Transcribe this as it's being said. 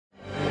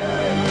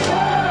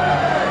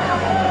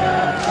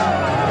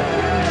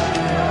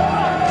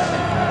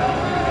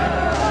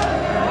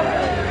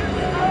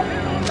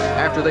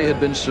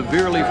been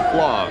severely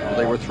flogged.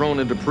 They were thrown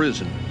into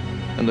prison,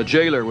 and the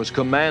jailer was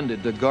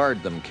commanded to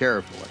guard them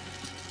carefully.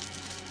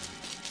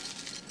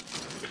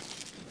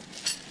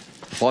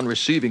 Upon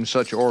receiving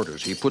such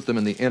orders, he put them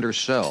in the inner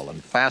cell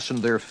and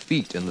fastened their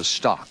feet in the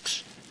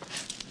stocks.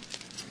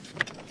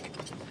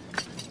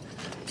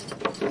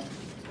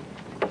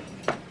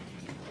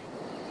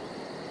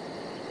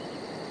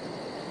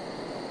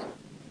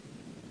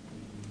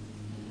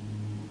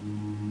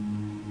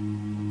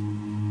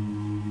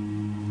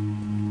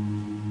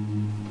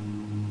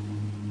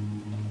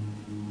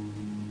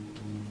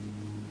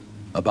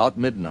 About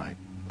midnight,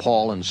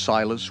 Paul and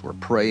Silas were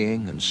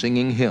praying and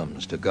singing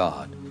hymns to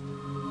God,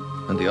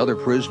 and the other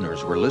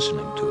prisoners were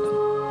listening to them.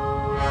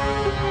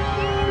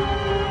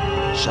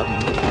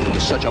 Suddenly, there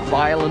was such a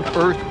violent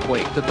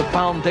earthquake that the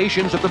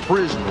foundations of the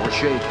prison were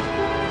shaken.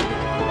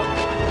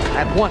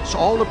 At once,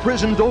 all the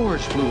prison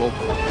doors flew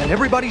open, and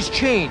everybody's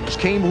chains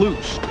came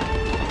loose.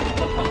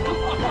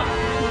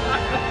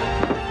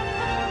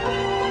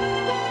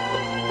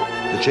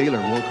 The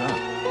jailer woke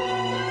up.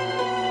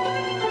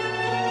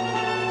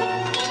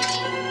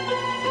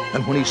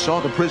 And when he saw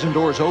the prison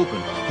doors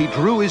open, he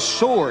drew his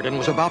sword and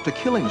was about to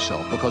kill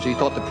himself because he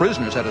thought the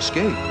prisoners had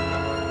escaped.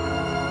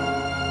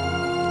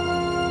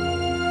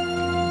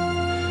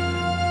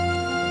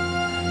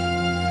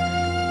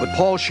 But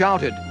Paul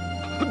shouted,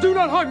 "Do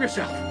not harm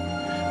yourself!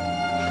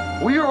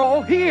 We are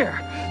all here!"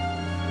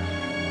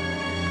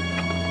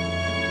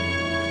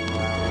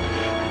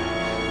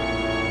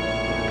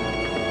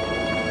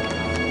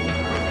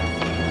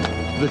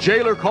 The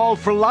jailer called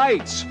for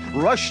lights,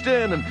 rushed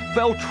in, and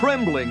fell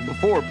trembling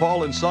before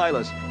Paul and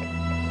Silas.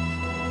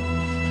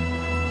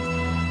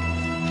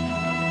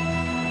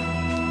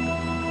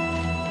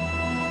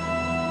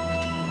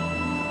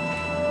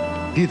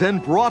 He then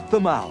brought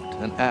them out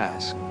and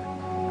asked,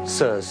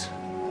 "Sirs,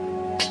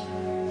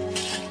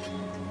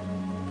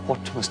 what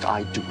must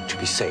I do to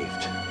be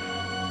saved?"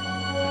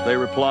 They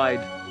replied,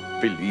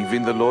 "Believe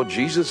in the Lord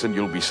Jesus and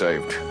you'll be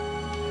saved."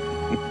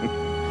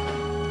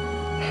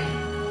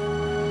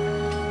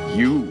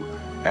 You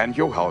and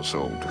your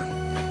household.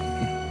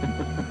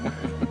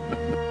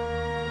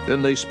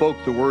 Then they spoke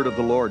the word of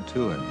the Lord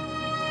to him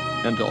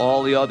and to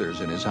all the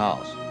others in his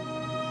house.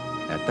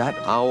 At that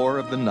hour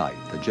of the night,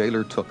 the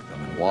jailer took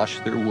them and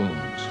washed their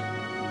wounds.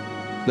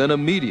 Then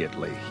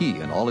immediately he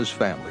and all his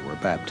family were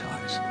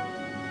baptized.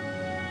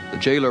 The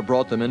jailer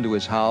brought them into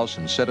his house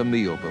and set a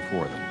meal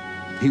before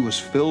them. He was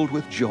filled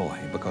with joy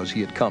because he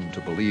had come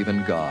to believe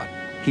in God,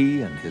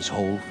 he and his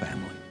whole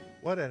family.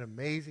 What an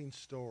amazing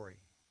story.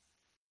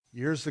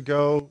 Years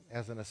ago,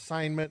 as an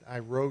assignment, I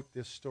wrote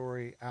this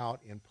story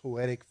out in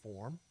poetic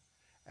form,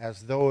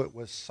 as though it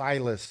was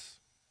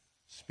Silas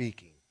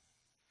speaking.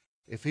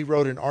 If he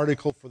wrote an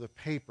article for the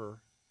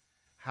paper,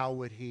 how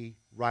would he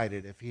write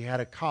it? If he had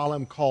a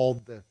column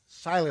called the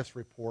Silas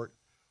Report,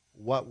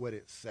 what would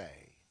it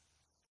say?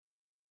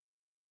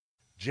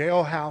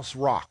 Jailhouse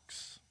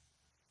Rocks,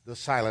 the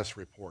Silas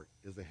Report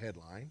is the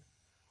headline.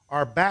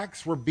 Our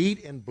backs were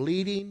beat and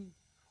bleeding,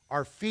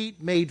 our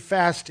feet made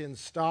fast in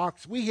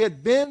stocks. We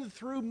had been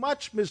through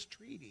much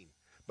mistreating,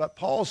 but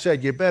Paul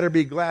said, you better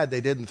be glad they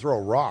didn't throw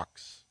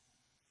rocks.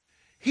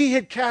 He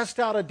had cast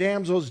out a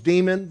damsel's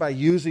demon by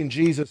using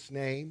Jesus'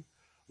 name.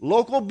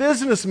 Local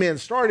businessmen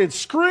started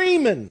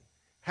screaming,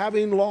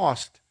 having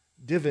lost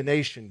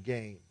divination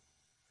game.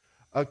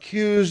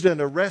 Accused and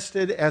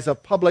arrested as a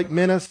public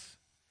menace,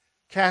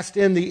 cast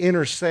in the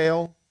inner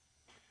cell.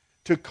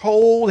 To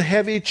cold,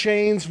 heavy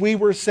chains we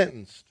were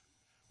sentenced,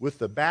 with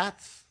the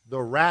bats,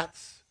 the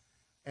rats,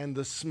 and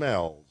the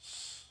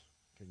smells.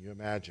 Can you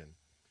imagine?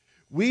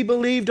 We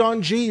believed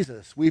on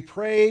Jesus. We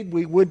prayed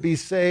we would be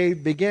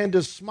saved, began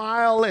to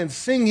smile and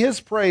sing his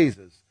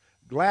praises,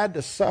 glad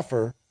to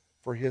suffer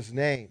for his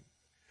name.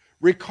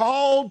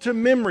 Recalled to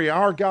memory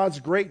our God's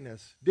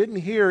greatness,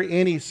 didn't hear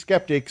any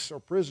skeptics or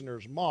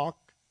prisoners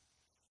mock.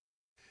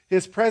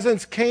 His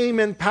presence came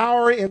in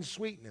power and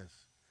sweetness,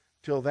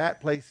 till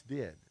that place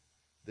did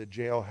the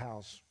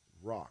jailhouse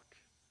rock.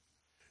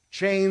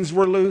 Chains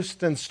were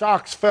loosed and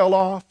stocks fell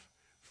off.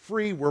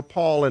 Free were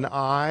Paul and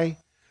I.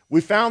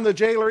 We found the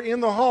jailer in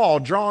the hall,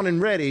 drawn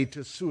and ready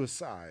to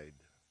suicide.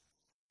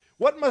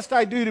 What must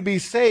I do to be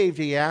saved,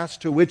 he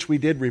asked, to which we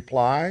did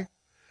reply,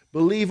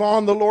 believe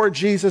on the Lord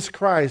Jesus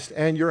Christ,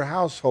 and your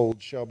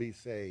household shall be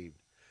saved.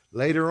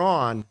 Later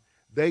on,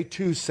 they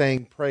too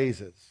sang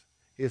praises,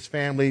 his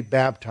family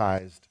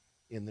baptized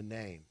in the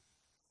name.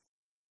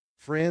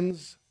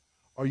 Friends,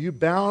 are you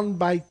bound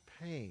by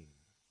pain?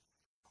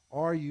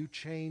 Are you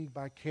chained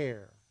by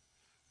care?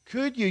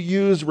 Could you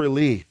use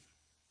relief?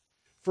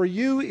 For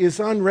you is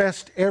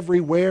unrest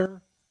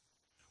everywhere.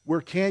 Where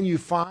can you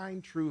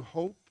find true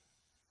hope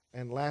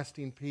and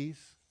lasting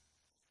peace?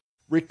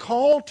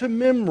 Recall to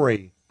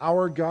memory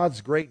our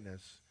God's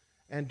greatness,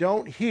 and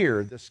don't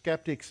hear the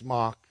skeptics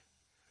mock.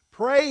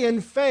 Pray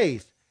in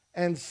faith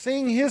and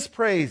sing his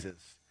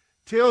praises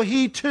till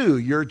he too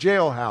your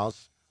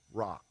jailhouse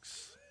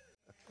rocks.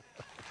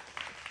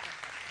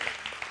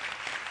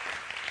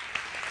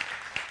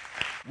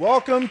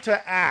 Welcome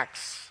to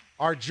Acts,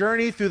 our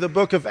journey through the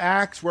book of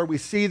Acts, where we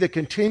see the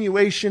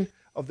continuation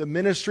of the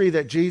ministry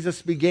that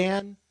Jesus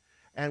began.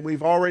 And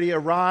we've already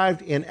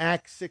arrived in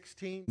Acts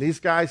 16. These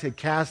guys had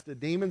cast the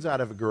demons out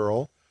of a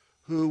girl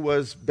who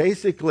was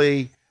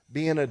basically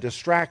being a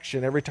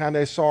distraction. Every time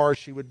they saw her,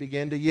 she would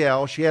begin to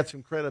yell. She had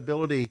some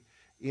credibility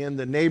in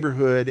the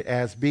neighborhood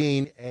as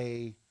being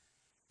a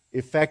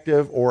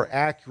effective or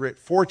accurate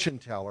fortune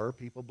teller.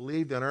 People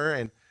believed in her,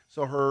 and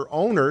so her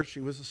owners, she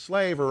was a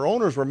slave, her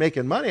owners were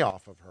making money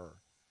off of her.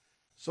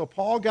 So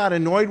Paul got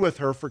annoyed with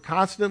her for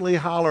constantly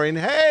hollering,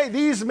 "Hey,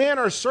 these men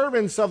are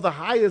servants of the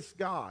highest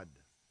God."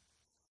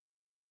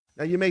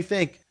 Now you may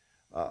think,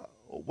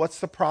 what's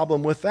the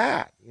problem with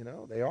that? You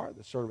know, they are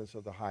the servants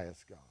of the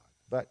highest God.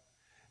 But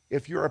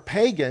if you're a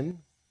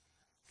pagan,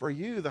 for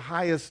you, the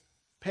highest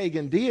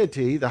pagan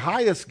deity, the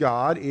highest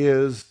God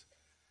is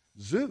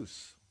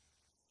Zeus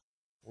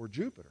or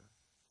Jupiter.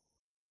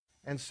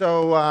 And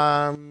so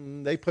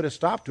they put a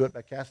stop to it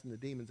by casting the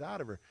demons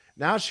out of her.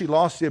 Now she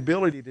lost the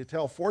ability to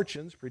tell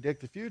fortunes,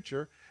 predict the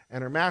future,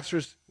 and her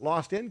masters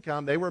lost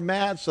income. They were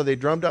mad, so they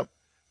drummed up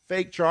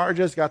fake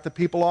charges, got the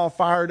people all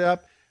fired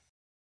up,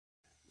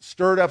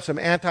 stirred up some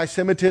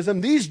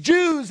anti-Semitism. These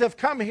Jews have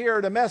come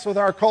here to mess with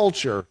our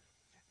culture.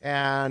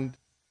 And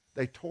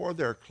they tore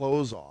their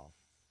clothes off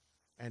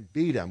and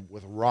beat them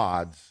with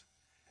rods,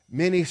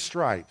 many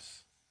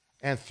stripes,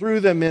 and threw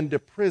them into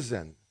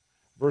prison.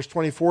 Verse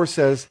 24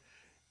 says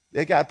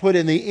they got put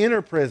in the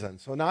inner prison,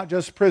 so not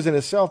just prison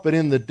itself, but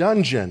in the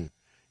dungeon,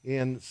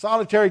 in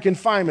solitary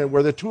confinement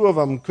where the two of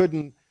them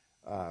couldn't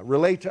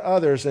relate to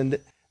others, and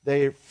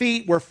their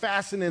feet were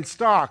fastened in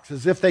stocks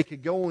as if they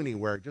could go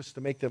anywhere just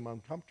to make them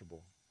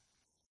uncomfortable.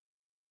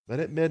 But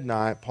at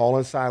midnight, Paul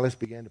and Silas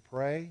began to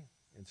pray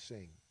and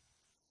sing.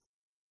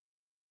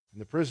 And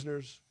the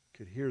prisoners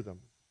could hear them,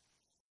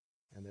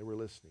 and they were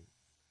listening.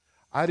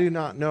 I do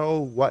not know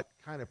what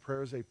kind of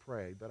prayers they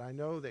prayed, but I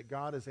know that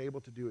God is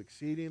able to do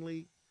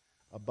exceedingly,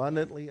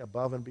 abundantly,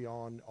 above and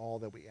beyond all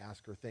that we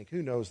ask or think.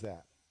 Who knows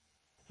that?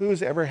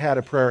 Who's ever had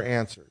a prayer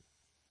answered?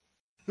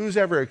 Who's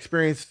ever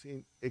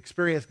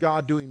experienced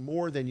God doing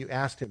more than you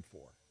asked him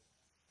for?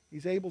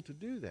 He's able to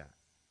do that.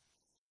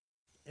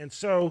 And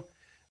so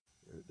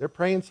they're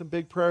praying some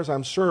big prayers,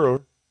 I'm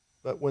sure.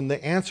 But when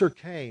the answer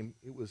came,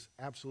 it was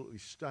absolutely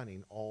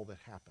stunning, all that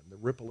happened, the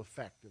ripple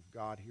effect of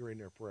God hearing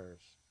their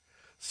prayers.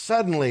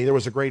 Suddenly, there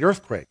was a great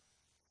earthquake.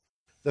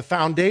 The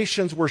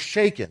foundations were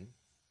shaken,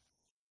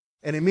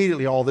 and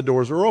immediately all the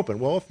doors were open.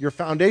 Well, if your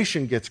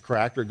foundation gets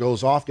cracked or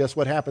goes off, guess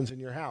what happens in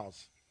your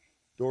house?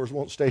 Doors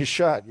won't stay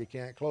shut. You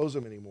can't close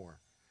them anymore.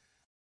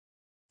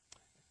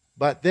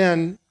 But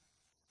then,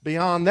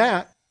 beyond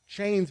that,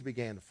 chains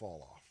began to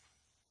fall off.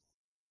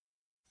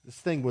 This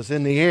thing was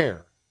in the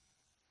air.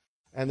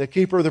 And the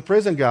keeper of the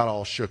prison got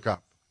all shook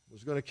up. He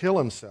was going to kill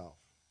himself.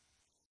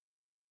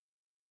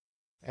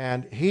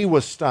 And he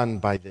was stunned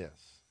by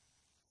this.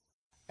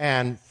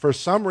 And for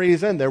some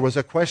reason, there was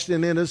a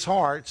question in his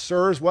heart,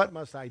 "Sirs, what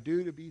must I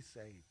do to be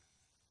saved?"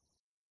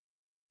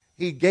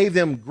 He gave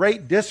them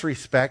great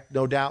disrespect,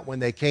 no doubt, when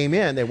they came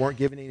in. They weren't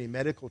given any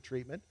medical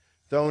treatment,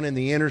 thrown in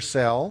the inner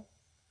cell,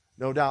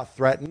 no doubt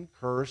threatened,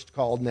 cursed,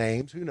 called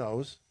names, who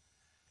knows.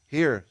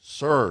 Here,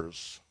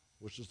 sirs,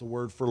 which is the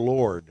word for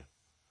Lord.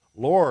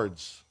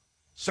 Lords,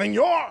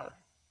 Senor,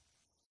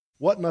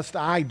 what must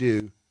I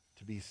do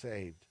to be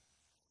saved?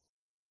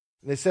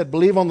 And they said,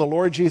 "Believe on the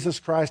Lord Jesus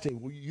Christ,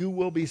 and you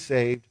will be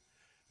saved,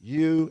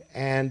 you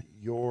and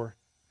your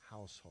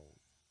household."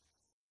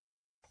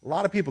 A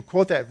lot of people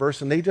quote that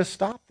verse and they just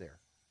stop there.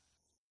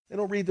 They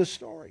don't read the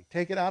story,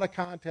 take it out of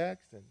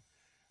context. And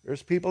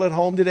there's people at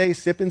home today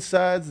sipping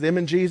suds. Them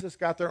and Jesus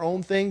got their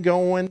own thing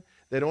going.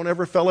 They don't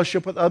ever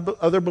fellowship with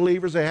other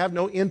believers. They have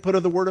no input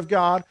of the Word of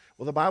God.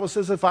 Well, the Bible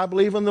says if I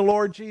believe in the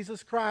Lord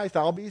Jesus Christ,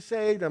 I'll be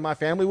saved, and my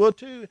family will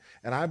too.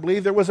 And I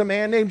believe there was a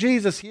man named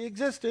Jesus. He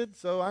existed,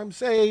 so I'm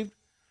saved.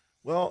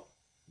 Well,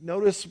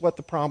 notice what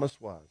the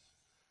promise was.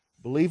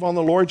 Believe on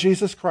the Lord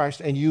Jesus Christ,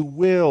 and you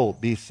will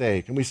be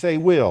saved. Can we say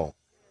will?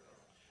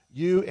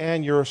 You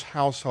and your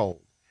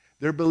household.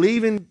 Their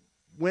believing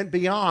went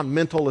beyond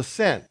mental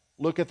assent.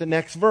 Look at the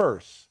next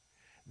verse.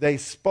 They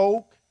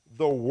spoke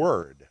the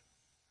word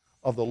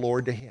of the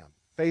Lord to him.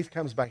 Faith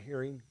comes by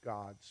hearing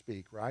God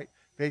speak, right?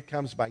 Faith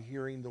comes by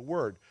hearing the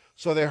word.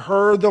 So they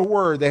heard the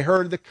word. They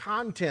heard the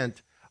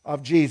content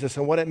of Jesus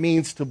and what it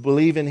means to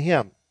believe in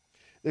him.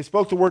 They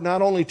spoke the word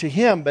not only to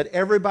him, but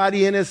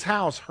everybody in his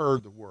house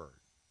heard the word.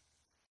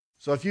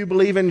 So if you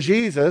believe in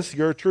Jesus,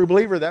 you're a true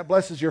believer. That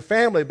blesses your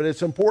family, but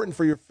it's important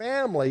for your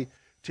family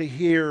to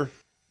hear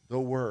the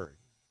word.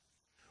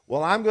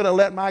 Well, I'm going to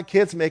let my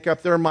kids make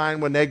up their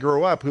mind when they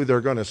grow up who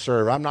they're going to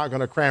serve. I'm not going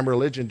to cram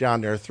religion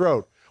down their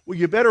throat. Well,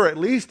 you better at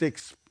least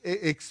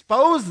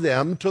expose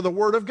them to the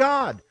Word of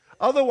God.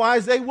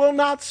 Otherwise, they will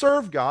not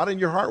serve God and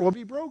your heart will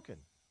be broken.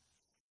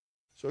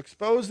 So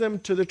expose them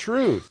to the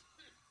truth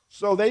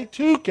so they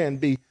too can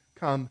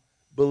become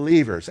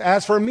believers.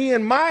 As for me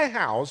and my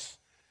house,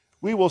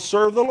 we will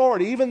serve the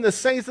Lord. Even the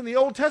saints in the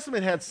Old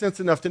Testament had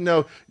sense enough to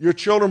know your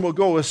children will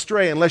go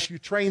astray unless you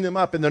train them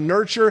up in the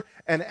nurture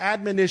and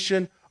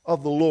admonition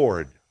of the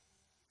Lord.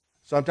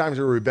 Sometimes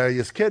a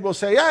rebellious kid will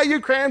say, "Yeah,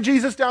 you cram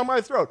Jesus down my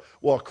throat."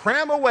 Well,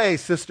 cram away,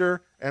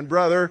 sister and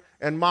brother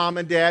and mom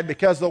and dad,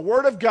 because the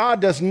Word of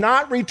God does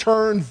not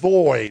return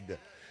void.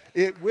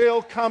 It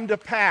will come to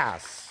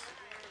pass.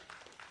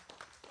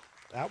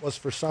 That was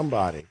for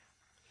somebody.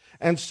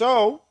 And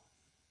so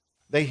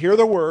they hear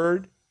the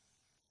Word,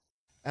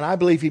 and I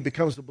believe he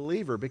becomes a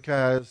believer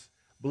because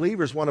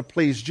believers want to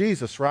please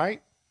Jesus,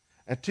 right?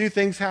 And two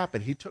things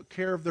happened. He took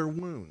care of their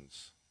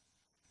wounds.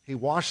 He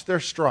washed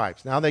their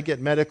stripes. Now they get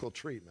medical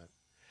treatment.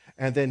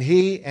 And then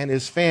he and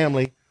his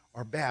family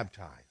are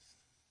baptized.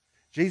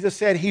 Jesus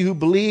said, "He who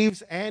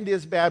believes and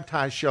is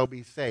baptized shall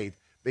be saved,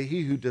 but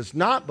he who does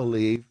not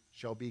believe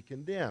shall be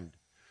condemned."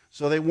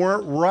 So they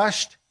weren't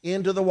rushed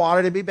into the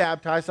water to be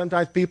baptized.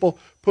 Sometimes people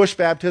push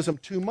baptism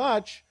too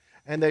much,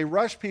 and they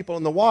rush people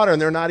in the water,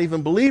 and they're not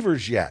even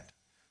believers yet.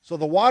 So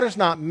the water's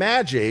not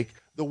magic.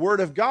 The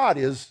Word of God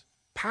is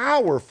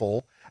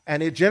powerful,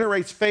 and it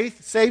generates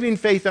faith, saving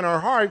faith in our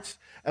hearts.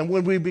 And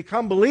when we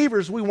become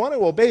believers, we want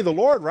to obey the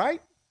Lord,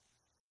 right?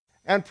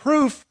 And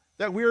proof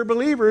that we are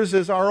believers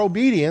is our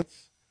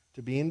obedience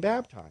to being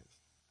baptized.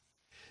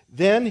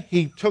 Then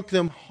he took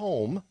them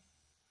home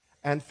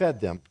and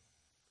fed them.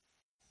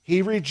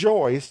 He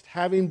rejoiced,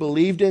 having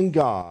believed in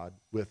God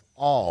with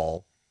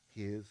all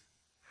his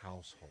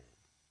household.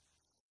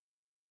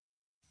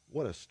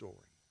 What a story.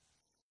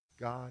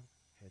 God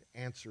had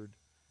answered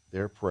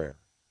their prayer.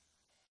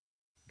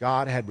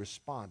 God had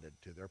responded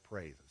to their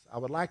praises. I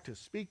would like to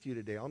speak to you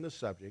today on the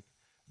subject,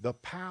 the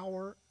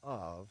power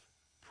of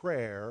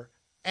prayer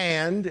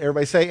and,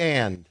 everybody say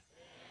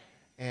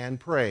and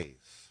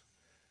praise.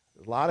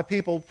 A lot of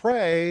people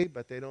pray,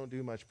 but they don't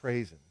do much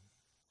praising.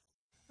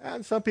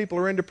 And some people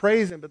are into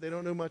praising, but they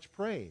don't do much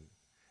praying.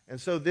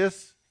 And so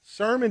this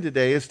sermon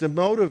today is to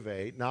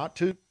motivate, not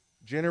to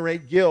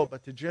generate guilt,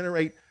 but to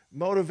generate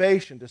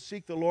motivation to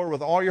seek the Lord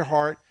with all your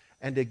heart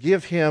and to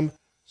give him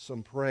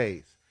some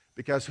praise.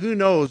 Because who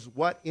knows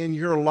what in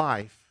your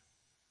life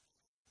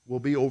will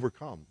be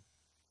overcome.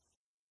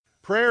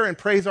 Prayer and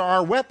praise are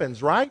our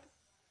weapons, right?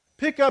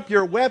 Pick up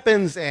your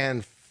weapons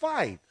and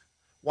fight.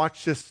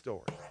 Watch this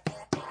story.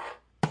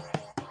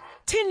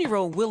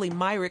 10-year-old Willie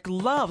Myrick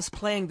loves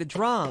playing the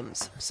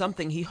drums,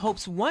 something he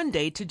hopes one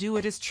day to do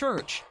at his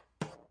church.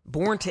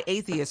 Born to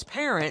atheist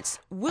parents,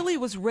 Willie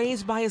was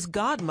raised by his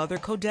godmother,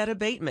 Codetta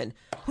Bateman,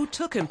 who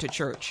took him to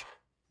church.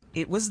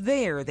 It was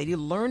there that he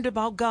learned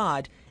about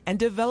God and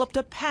developed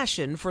a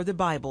passion for the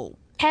Bible.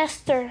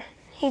 Pastor,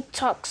 he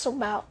talks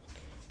about,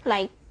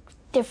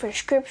 different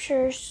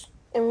scriptures,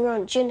 and we're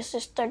on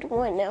Genesis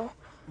 31 now.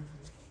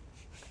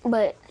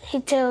 But he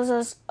tells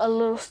us a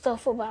little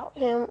stuff about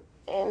him,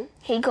 and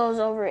he goes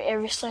over it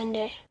every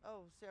Sunday.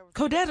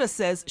 Codetta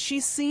says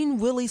she's seen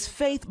Willie's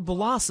faith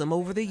blossom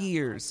over the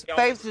years.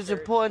 Faith is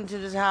important to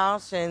this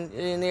house and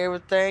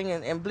everything,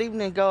 and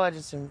believing in God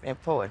is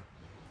important.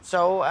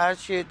 So I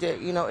should,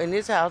 in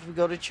this house we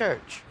go to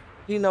church.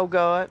 He know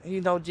God, he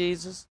know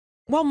Jesus.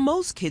 While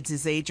most kids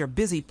his age are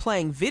busy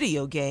playing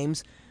video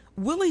games,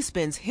 Willie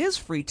spends his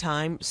free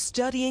time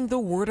studying the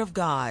Word of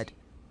God.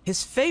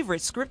 His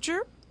favorite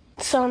scripture?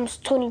 Psalms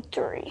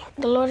 23.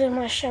 The Lord is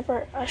my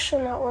shepherd, I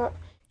shall not want.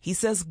 He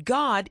says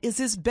God is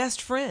his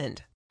best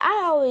friend.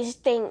 I always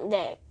think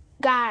that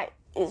God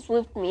is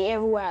with me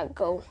everywhere I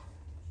go.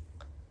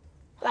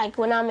 Like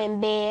when I'm in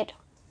bed,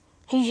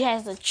 he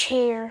has a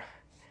chair,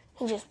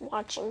 he's just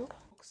watching.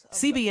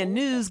 CBN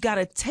News got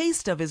a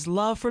taste of his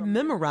love for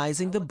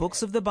memorizing the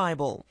books of the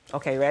Bible.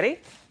 Okay, ready?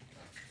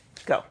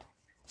 Go.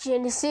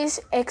 Genesis,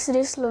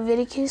 Exodus,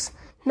 Leviticus,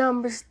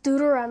 Numbers,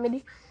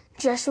 Deuteronomy,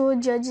 Joshua,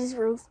 Judges,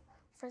 Ruth.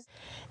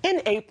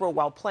 In April,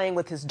 while playing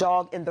with his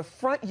dog in the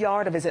front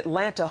yard of his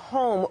Atlanta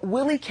home,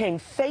 Willie came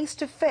face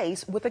to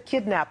face with a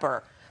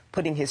kidnapper,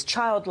 putting his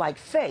childlike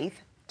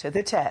faith to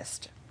the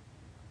test.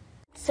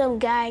 Some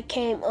guy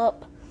came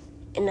up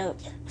in a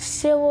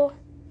silver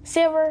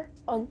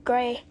or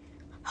gray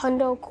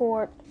Honda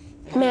Accord.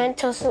 Man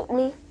tussled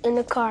me in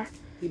the car.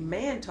 The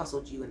man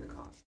tussled you in the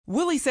car.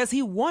 Willie says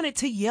he wanted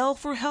to yell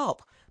for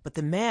help, but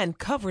the man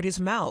covered his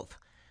mouth.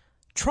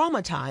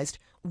 Traumatized,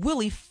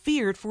 Willie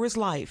feared for his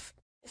life.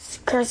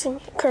 Cursing.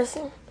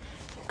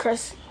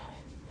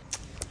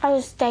 I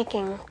was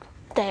thinking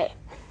that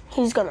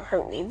he's going to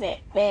hurt me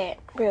bad,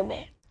 real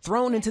bad.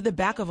 Thrown into the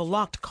back of a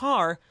locked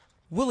car,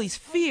 Willie's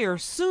fear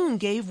soon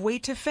gave way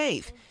to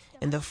faith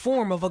in the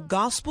form of a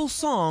gospel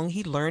song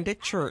he learned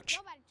at church.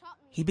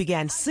 He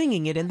began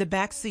singing it in the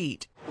back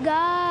seat.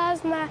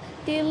 God's my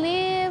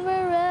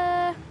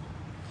deliverer.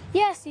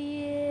 Yes,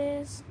 he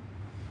is.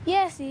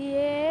 Yes, he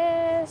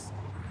is.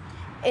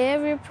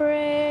 Every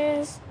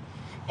praise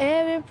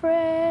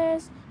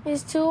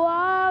is to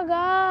our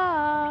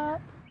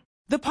God.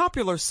 The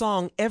popular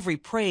song Every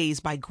Praise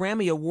by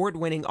Grammy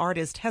Award-winning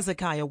artist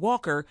Hezekiah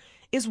Walker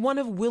is one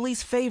of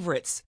Willie's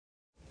favorites.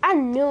 I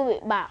knew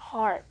it by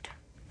heart.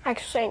 I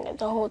could sing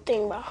the whole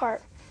thing by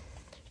heart.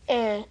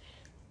 And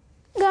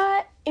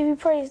God, if you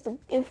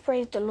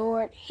praise the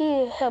Lord,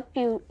 he'll help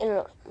you in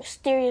a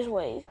mysterious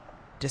way.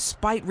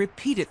 Despite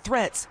repeated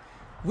threats,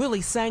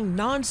 Willie sang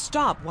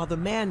nonstop while the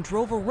man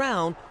drove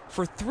around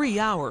for 3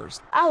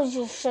 hours. I was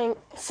just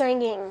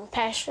singing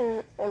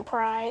passion and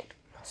pride,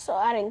 so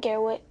I didn't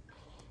care what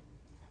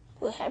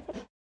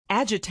happened.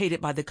 Agitated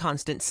by the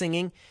constant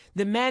singing,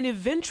 the man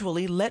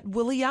eventually let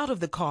Willie out of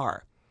the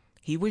car.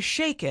 He was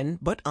shaken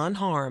but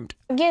unharmed.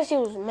 I guess he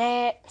was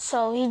mad,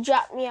 so he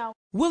dropped me out.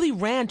 Willie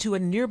ran to a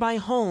nearby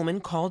home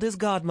and called his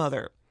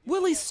godmother.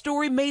 Willie's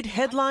story made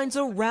headlines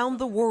around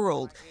the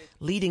world,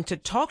 leading to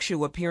talk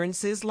show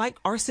appearances like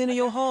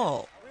Arsenio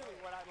Hall.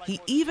 He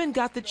even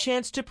got the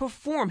chance to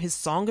perform his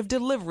song of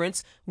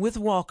deliverance with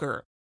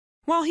Walker.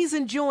 While he's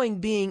enjoying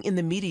being in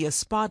the media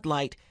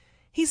spotlight,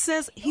 he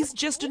says he's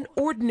just an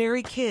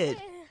ordinary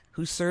kid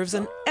who serves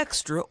an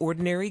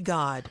extraordinary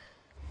God.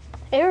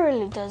 It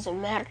really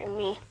doesn't matter to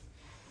me.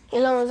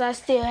 As long as I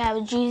still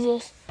have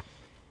Jesus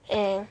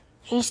and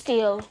he's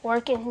still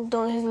working,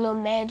 doing his little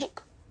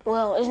magic.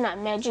 Well, it's not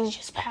magic, it's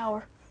just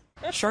power.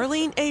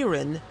 Charlene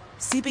Aaron,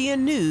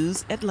 CBN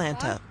News,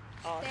 Atlanta.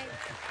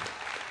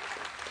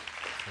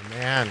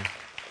 Amen.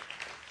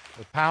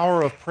 The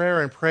power of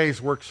prayer and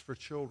praise works for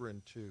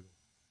children too.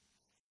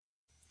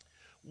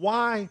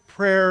 Why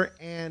prayer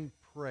and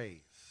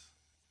praise?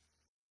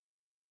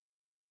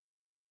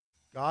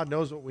 God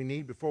knows what we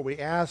need before we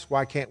ask.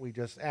 Why can't we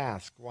just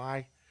ask?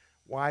 Why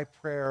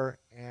prayer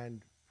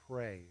and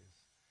praise?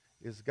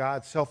 Is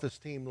God's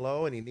self-esteem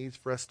low and he needs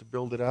for us to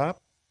build it up?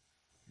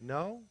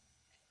 No.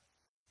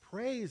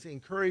 Praise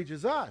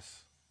encourages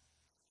us.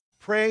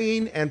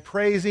 Praying and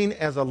praising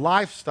as a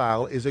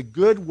lifestyle is a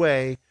good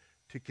way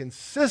to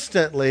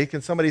consistently,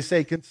 can somebody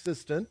say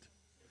consistent?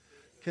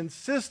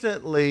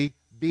 Consistently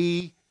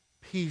be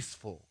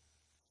peaceful.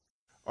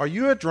 Are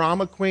you a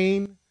drama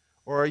queen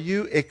or are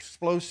you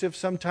explosive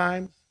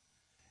sometimes?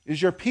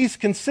 Is your peace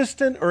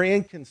consistent or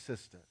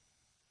inconsistent?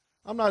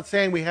 I'm not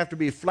saying we have to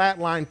be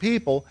flatline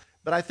people,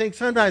 but I think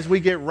sometimes we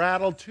get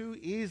rattled too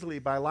easily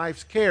by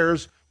life's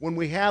cares when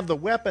we have the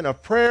weapon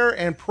of prayer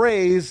and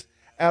praise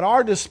at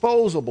our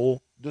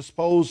disposal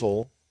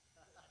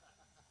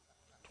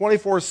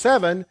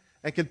 24/7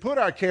 and can put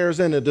our cares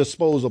in a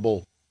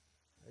disposable.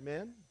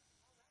 Amen?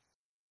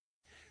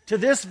 To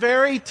this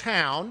very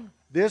town,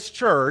 this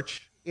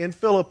church in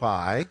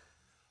Philippi,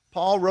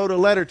 Paul wrote a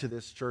letter to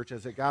this church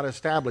as it got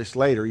established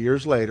later,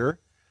 years later.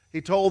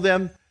 He told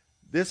them,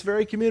 this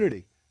very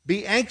community,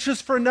 be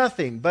anxious for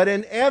nothing, but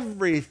in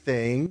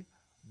everything,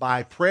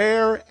 by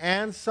prayer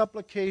and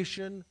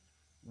supplication,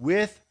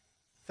 with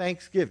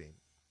thanksgiving,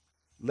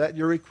 let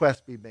your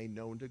requests be made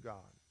known to God.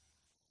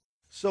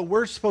 So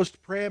we're supposed to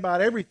pray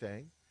about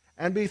everything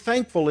and be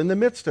thankful in the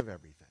midst of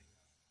everything.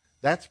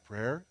 That's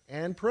prayer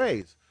and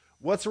praise.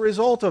 What's the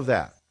result of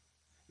that?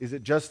 Is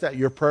it just that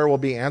your prayer will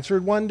be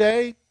answered one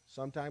day,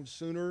 sometimes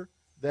sooner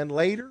than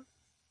later?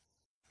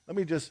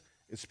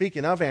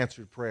 Speaking of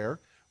answered prayer,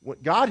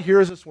 God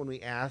hears us when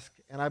we ask,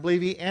 and I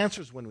believe he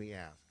answers when we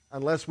ask,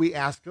 unless we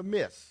ask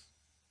amiss,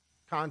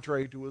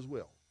 contrary to his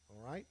will.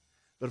 All right?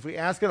 But if we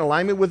ask in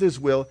alignment with his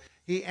will,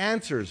 he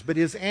answers. But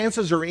his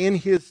answers are in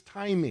his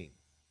timing.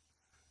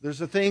 There's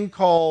a thing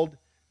called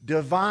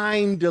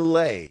divine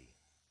delay.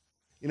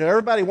 You know,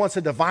 everybody wants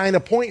a divine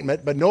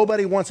appointment, but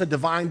nobody wants a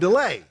divine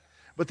delay.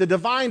 But the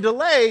divine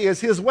delay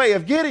is his way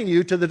of getting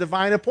you to the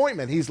divine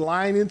appointment. He's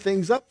lining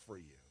things up for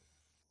you.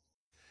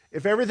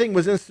 If everything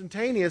was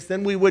instantaneous,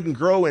 then we wouldn't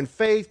grow in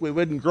faith, we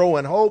wouldn't grow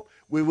in hope,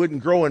 we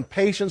wouldn't grow in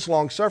patience,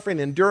 long-suffering,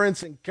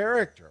 endurance, and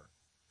character.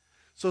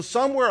 So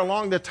somewhere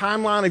along the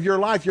timeline of your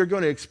life, you're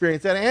going to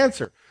experience that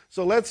answer.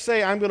 So let's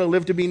say I'm going to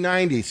live to be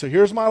 90. So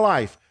here's my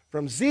life,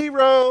 from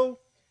 0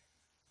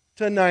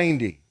 to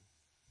 90.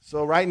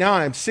 So right now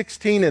I'm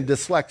 16 and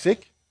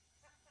dyslexic.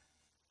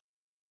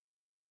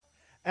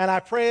 And I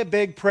pray a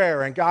big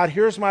prayer, and God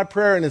hears my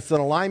prayer, and it's in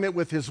alignment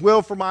with his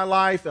will for my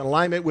life, in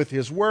alignment with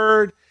his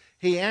word.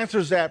 He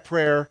answers that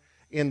prayer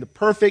in the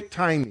perfect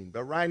timing.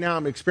 But right now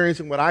I'm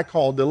experiencing what I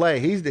call delay.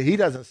 He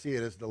doesn't see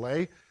it as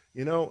delay.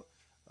 You know,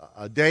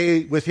 a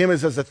day with him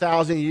is as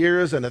 1,000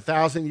 years, and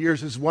 1,000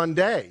 years is one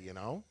day, you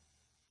know.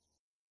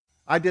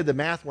 I did the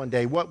math one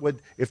day. What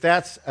would, if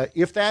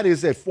that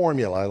is a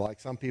formula,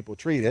 like some people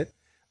treat it,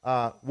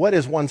 what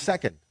is 1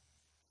 second?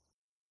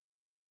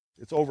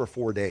 It's over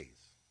 4 days.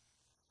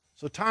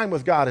 So time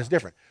with God is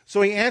different.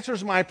 So he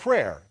answers my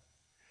prayer.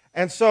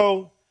 And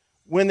so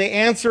when the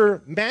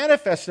answer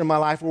manifests in my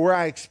life, or where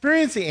I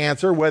experience the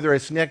answer, whether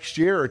it's next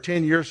year or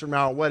 10 years from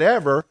now, or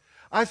whatever,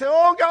 I say,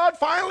 oh, God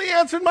finally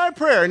answered my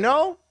prayer.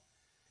 No,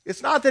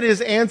 it's not that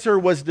his answer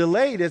was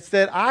delayed. It's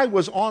that I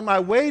was on my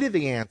way to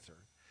the answer.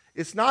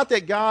 It's not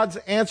that God's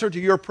answer to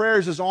your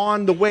prayers is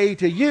on the way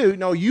to you.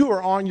 No, you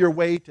are on your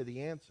way to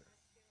the answer.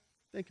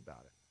 Think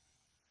about it.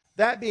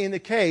 That being the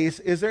case,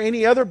 is there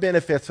any other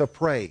benefits of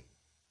praying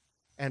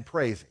and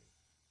praising?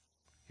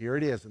 Here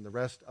it is in the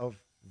rest of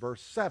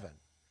verse 7.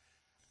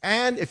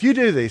 And if you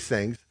do these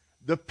things,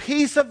 the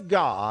peace of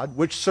God,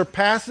 which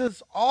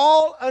surpasses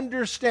all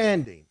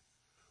understanding,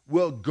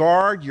 will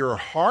guard your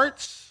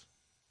hearts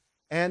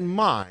and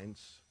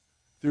minds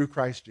through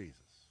Christ Jesus.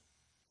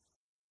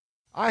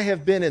 I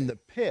have been in the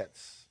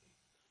pits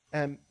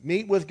and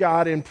meet with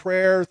God in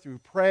prayer through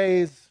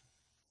praise,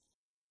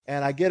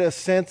 and I get a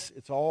sense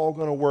it's all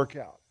going to work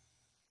out.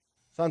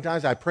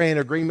 Sometimes I pray in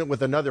agreement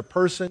with another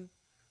person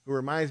who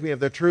reminds me of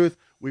the truth.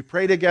 We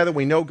pray together.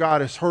 We know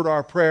God has heard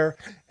our prayer,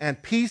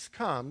 and peace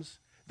comes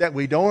that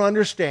we don't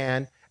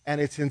understand,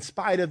 and it's in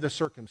spite of the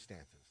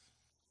circumstances.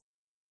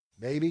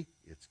 Maybe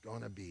it's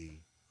going to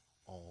be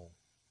all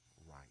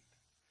right.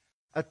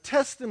 A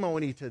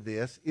testimony to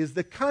this is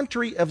the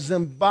country of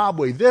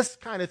Zimbabwe. This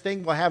kind of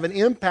thing will have an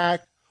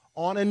impact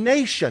on a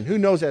nation. Who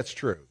knows that's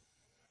true?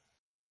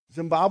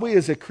 Zimbabwe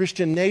is a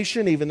Christian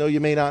nation, even though you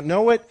may not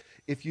know it.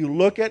 If you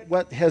look at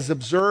what has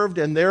observed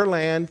in their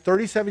land,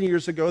 37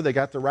 years ago, they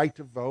got the right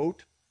to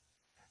vote.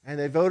 And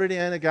they voted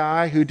in a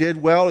guy who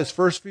did well his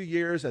first few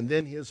years, and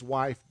then his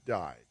wife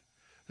died.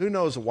 Who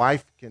knows a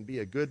wife can be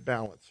a good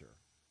balancer?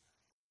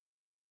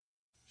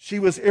 She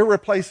was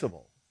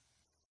irreplaceable.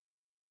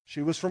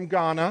 She was from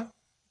Ghana,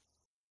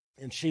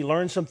 and she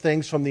learned some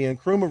things from the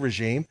Nkrumah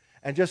regime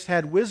and just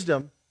had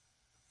wisdom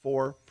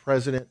for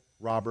President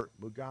Robert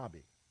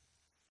Mugabe.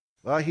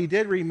 Well, he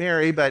did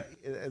remarry, but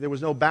there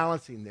was no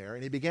balancing there,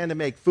 and he began to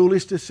make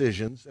foolish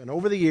decisions, and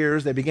over the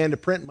years, they began to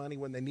print money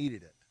when they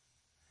needed it.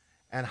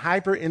 And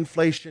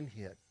hyperinflation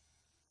hit.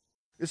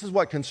 This is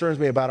what concerns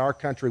me about our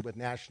country with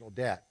national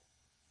debt.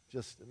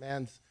 Just,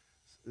 man,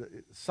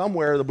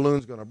 somewhere the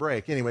balloon's going to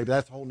break. Anyway, but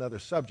that's a whole other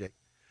subject.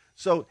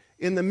 So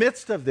in the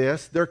midst of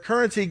this, their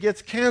currency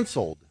gets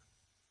canceled.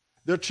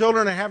 Their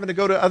children are having to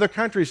go to other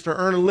countries to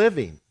earn a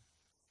living.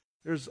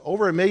 There's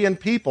over 1 million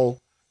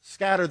people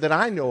scattered that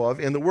I know of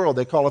in the world.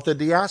 They call it the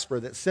diaspora,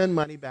 that send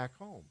money back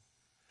home.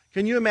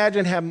 Can you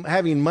imagine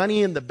having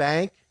money in the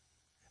bank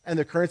and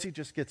the currency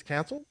just gets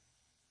canceled?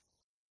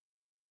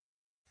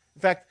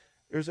 In fact,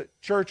 there's a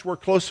church we're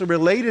closely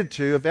related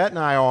to, Yvette and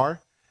I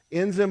are,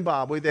 in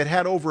Zimbabwe, that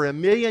had over $1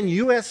 million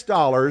US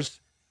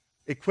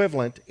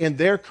equivalent in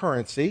their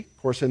currency.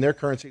 Of course, in their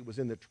currency, it was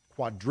in the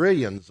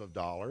quadrillions of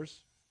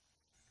dollars,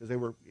 because they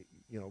were,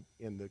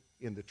 in the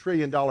 $1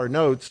 trillion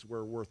notes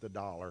were worth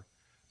 $1.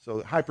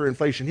 So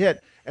hyperinflation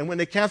hit. And when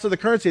they canceled the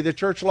currency, the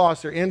church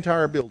lost their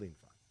entire building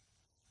fund.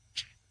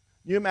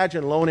 Can you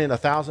imagine loaning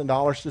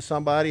 $1,000 to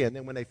somebody, and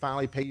then when they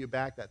finally pay you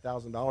back, that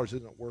 $1,000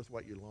 isn't worth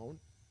what you loaned?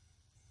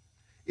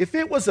 If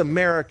it was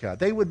America,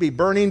 they would be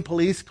burning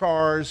police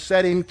cars,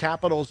 setting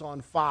capitals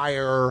on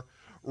fire,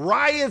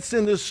 riots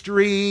in the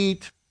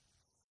street.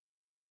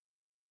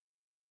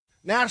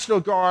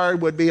 National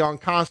Guard would be on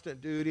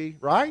constant duty,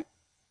 right?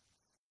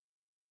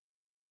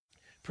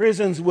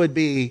 Prisons would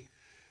be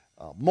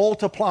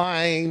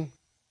multiplying,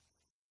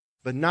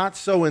 but not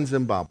so in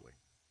Zimbabwe.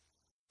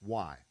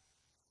 Why?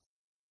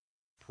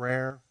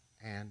 Prayer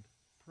and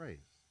praise.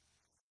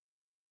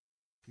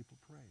 People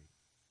pray.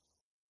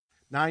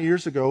 9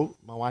 years ago,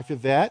 my wife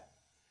Yvette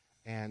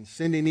and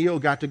Cindy Neal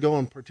got to go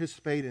and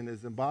participate in the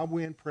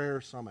Zimbabwean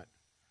Prayer Summit.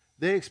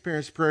 They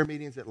experienced prayer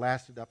meetings that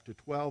lasted up to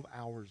 12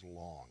 hours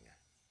long,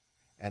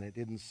 and it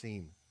didn't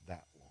seem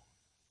that long.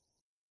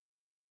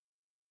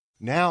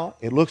 Now,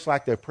 it looks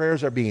like their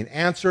prayers are being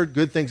answered.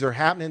 Good things are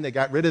happening. They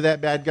got rid of that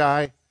bad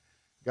guy.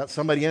 Got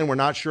somebody in. We're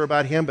not sure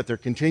about him, but they're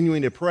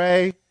continuing to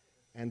pray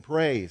and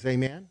praise.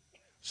 Amen?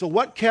 So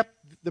what kept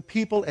the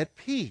people at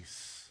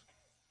peace?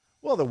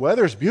 Well, the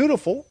weather's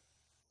beautiful.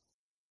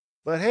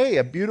 But hey,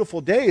 a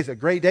beautiful day is a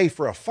great day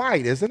for a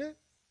fight, isn't it?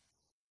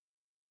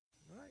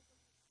 Right.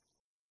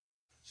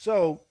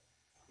 So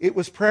it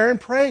was prayer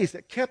and praise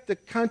that kept the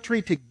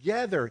country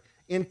together,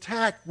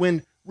 intact,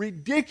 when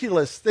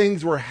ridiculous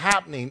things were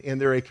happening in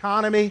their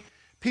economy.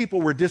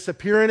 People were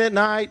disappearing at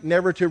night,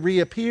 never to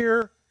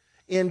reappear.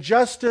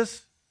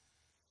 Injustice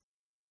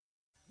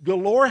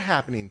galore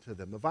happening to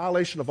them, the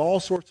violation of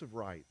all sorts of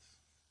rights.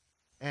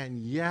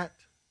 And yet,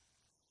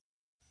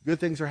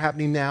 good things are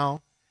happening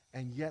now,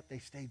 and yet they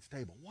stayed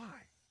stable. Why?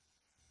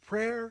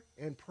 Prayer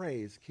and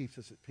praise keeps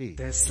us at peace.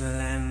 This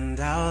land,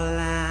 our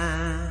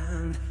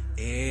land,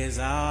 is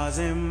our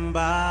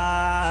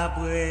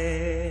Zimbabwe,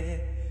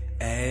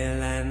 a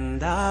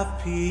land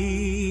of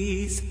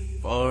peace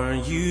for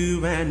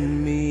you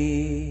and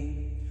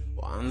me.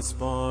 Once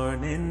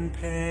born in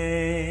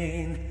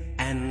pain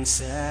and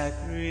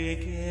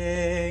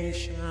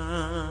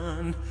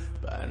segregation,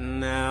 but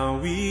now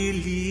we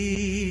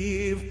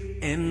live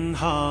in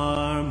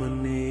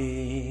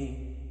harmony.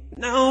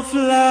 Now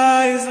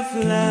flies the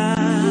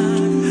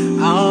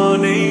flag, our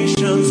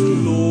nation's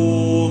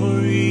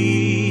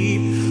glory.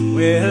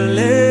 We'll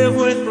live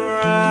with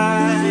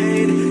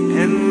pride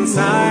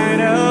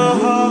inside our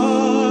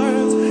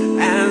hearts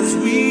as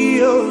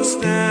we all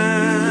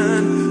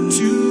stand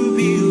to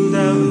build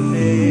our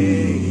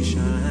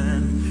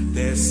nation.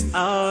 This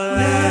our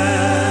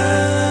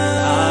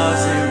land, our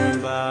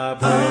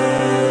Zimbabwe.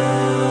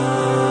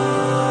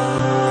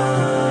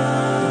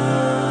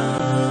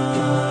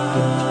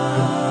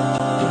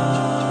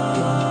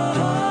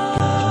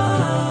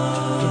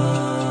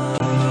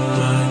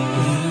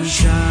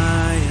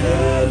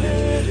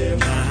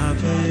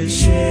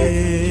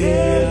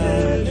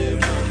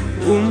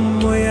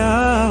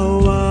 Umoya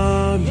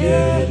wa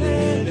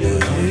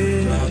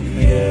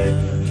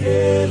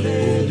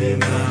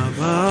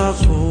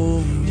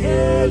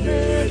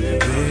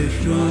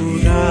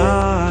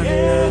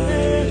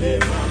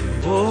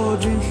Oh,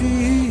 gently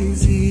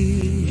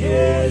easy.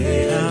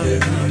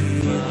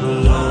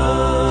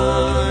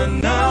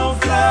 Now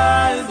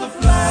flies the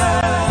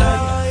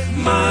flag,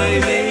 my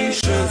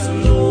nation's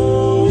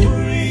glory.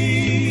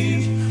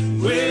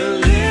 We'll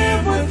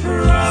live with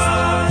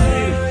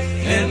pride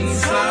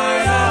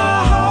inside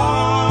our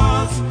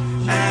hearts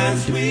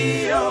as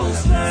we all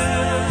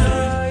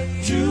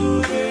stand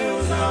to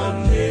build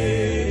our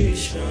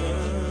nation.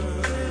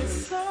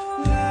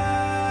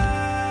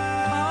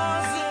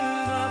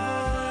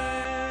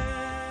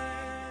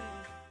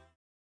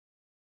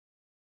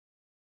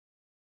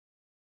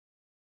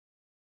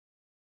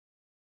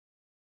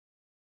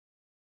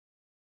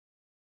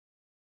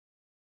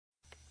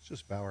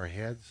 Just bow our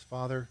heads.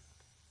 Father,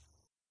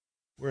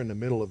 we're in the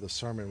middle of the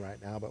sermon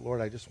right now, but Lord,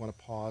 I just want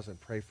to pause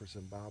and pray for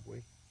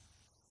Zimbabwe,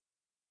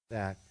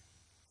 that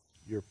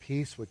your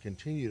peace would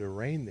continue to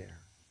reign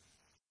there,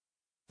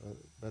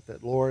 but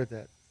that, Lord,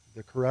 that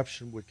the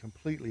corruption would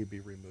completely be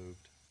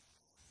removed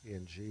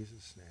in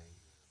Jesus' name.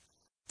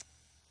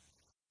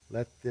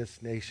 Let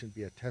this nation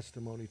be a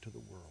testimony to the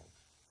world.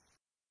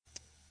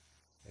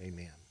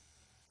 Amen.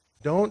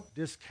 Don't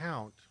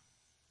discount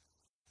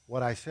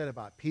what I said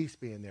about peace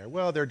being there.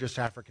 Well, they're just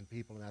African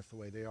people and that's the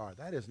way they are.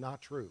 That is not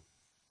true.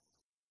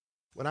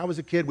 When I was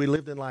a kid, we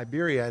lived in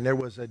Liberia and there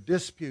was a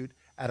dispute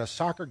at a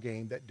soccer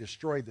game that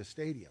destroyed the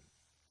stadium.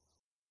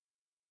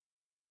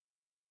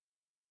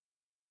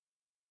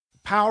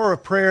 Power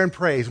of prayer and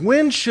praise.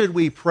 When should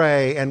we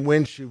pray and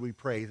when should we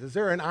praise? Is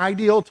there an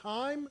ideal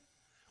time?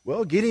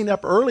 Well, getting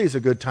up early is a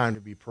good time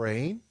to be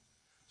praying.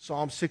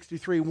 Psalm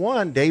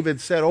 63:1,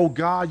 David said, "Oh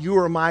God, you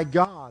are my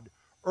God.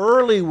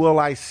 Early will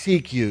I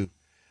seek you.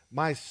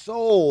 My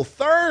soul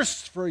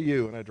thirsts for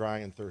you in a dry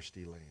and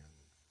thirsty land."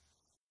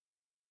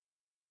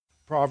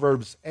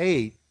 Proverbs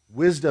 8,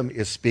 wisdom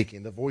is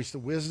speaking. The voice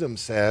of wisdom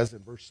says in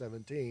verse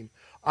 17,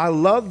 "I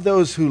love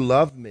those who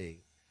love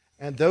me,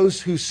 and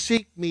those who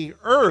seek me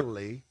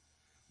early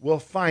will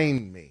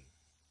find me."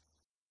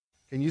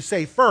 Can you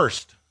say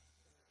first?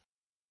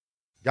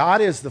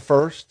 God is the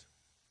first,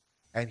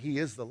 and he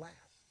is the last.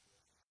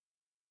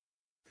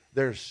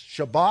 There's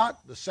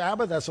Shabbat, the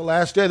Sabbath, that's the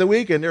last day of the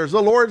week, and there's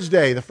the Lord's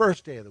Day, the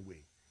first day of the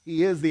week.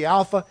 He is the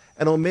Alpha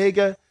and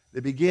Omega,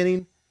 the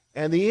beginning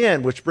and the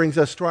end, which brings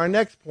us to our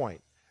next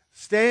point.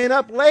 Staying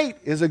up late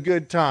is a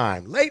good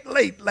time. Late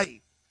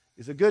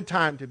is a good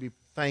time to be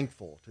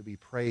thankful, to be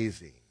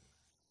praising.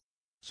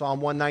 Psalm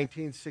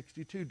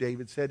 119:62,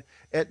 David said,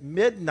 "At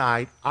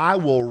midnight I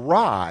will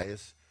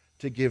rise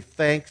to give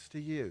thanks to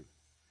you."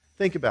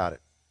 Think about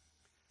it.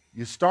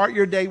 You start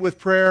your day with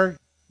prayer.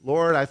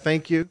 Lord, I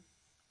thank you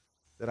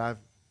that I've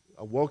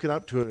woken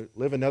up to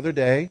live another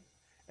day,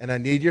 and I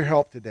need your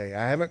help today.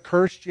 I haven't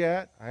cursed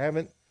yet. I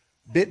haven't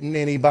bitten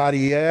anybody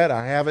yet.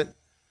 I haven't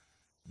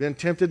been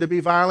tempted to be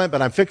violent,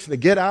 but I'm fixing to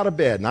get out of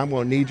bed, and I'm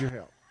going to need your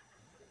help.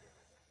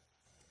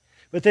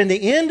 But then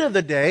the end of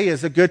the day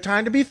is a good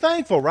time to be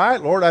thankful, right?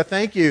 Lord, I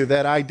thank you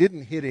that I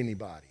didn't hit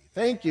anybody.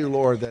 Thank you,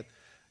 Lord,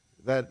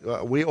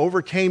 that we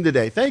overcame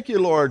today. Thank you,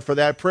 Lord, for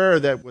that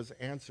prayer that was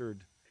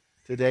answered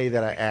today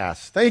that I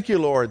asked. Thank you,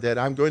 Lord, that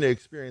I'm going to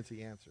experience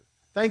the answer.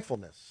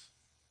 Thankfulness.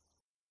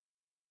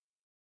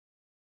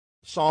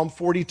 Psalm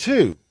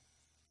 42,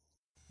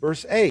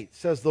 verse 8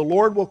 says, "The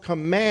Lord will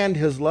command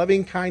his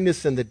loving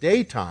kindness in the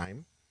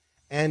daytime,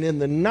 and in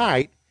the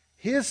night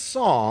his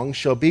song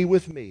shall be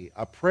with me,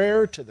 a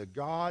prayer to the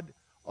God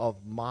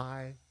of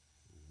my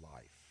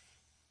life."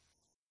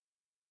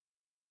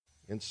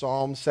 In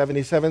Psalm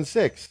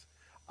 77:6,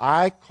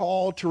 "I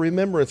call to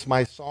remembrance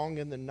my song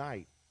in the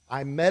night.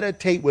 I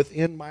meditate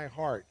within my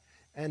heart,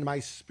 and my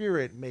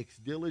spirit makes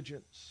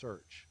diligent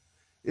search."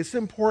 It's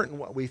important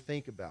what we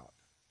think about.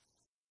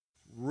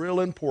 Real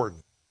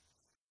important.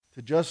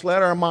 To just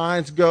let our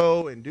minds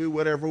go and do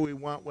whatever we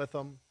want with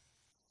them.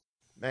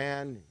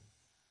 Man,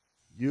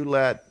 you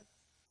let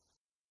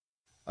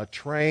a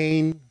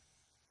train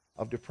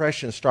of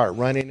depression start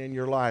running in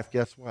your life,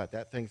 guess what?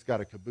 That thing's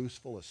got a caboose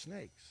full of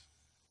snakes.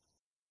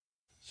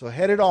 So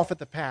head it off at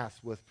the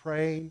pass with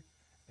praying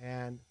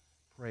and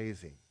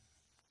praising.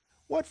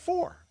 What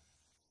for?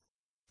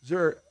 Is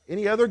there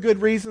any other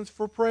good reasons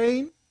for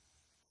praying?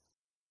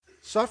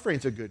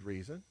 Suffering's a good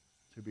reason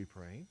to be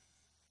praying.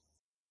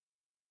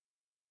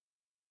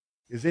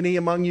 Is any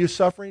among you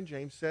suffering?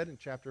 James said in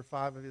chapter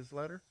 5 of his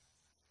letter.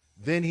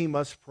 Then he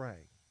must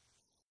pray.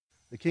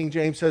 The King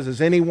James says, "Is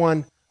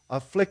anyone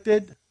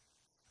afflicted?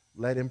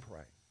 Let him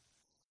pray."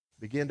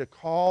 Begin to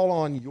call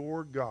on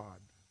your God.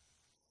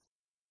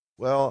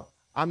 Well,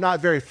 I'm not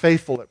very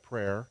faithful at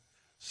prayer,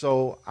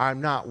 so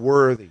I'm not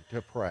worthy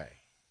to pray.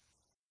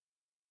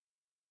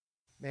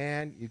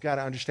 Man, you've got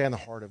to understand the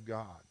heart of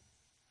God.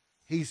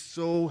 He's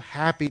so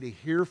happy to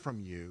hear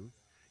from you.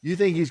 You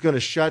think he's going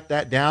to shut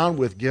that down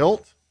with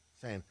guilt?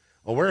 Saying,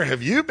 "Well, where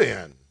have you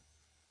been?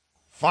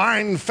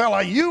 Fine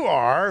fella you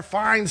are.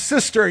 Fine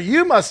sister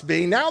you must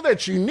be. Now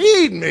that you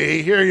need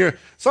me, here you."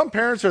 Some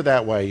parents are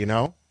that way, you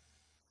know.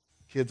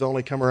 Kids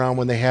only come around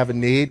when they have a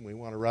need and we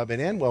want to rub it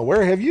in. Well,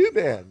 where have you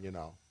been, you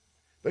know?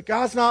 But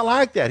God's not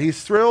like that.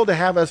 He's thrilled to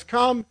have us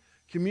come,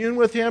 commune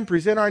with him,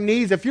 present our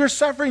needs. If you're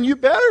suffering, you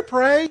better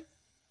pray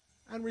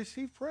and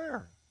receive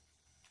prayer.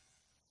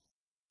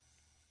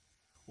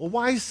 Well,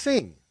 why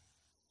sing?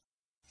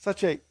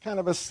 Such a kind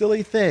of a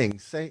silly thing.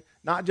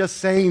 Not just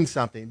saying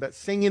something, but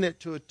singing it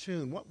to a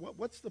tune.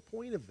 What's the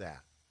point of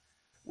that?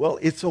 Well,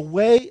 it's a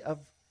way of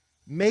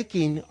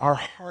making our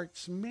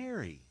hearts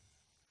merry.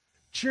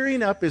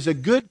 Cheering up is a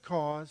good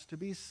cause to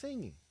be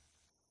singing.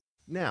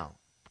 Now,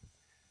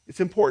 it's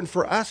important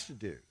for us to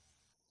do.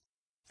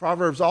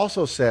 Proverbs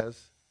also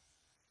says,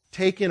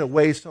 taking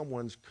away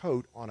someone's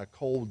coat on a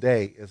cold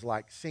day is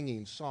like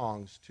singing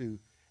songs to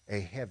a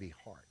heavy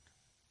heart.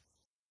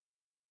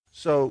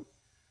 So,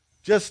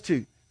 just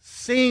to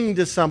sing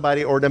to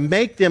somebody or to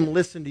make them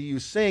listen to you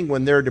sing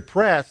when they're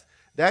depressed,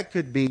 that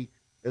could be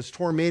as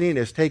tormenting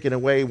as taking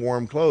away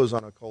warm clothes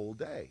on a cold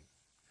day.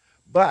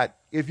 But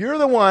if you're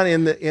the one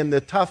in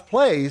the tough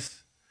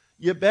place,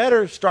 you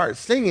better start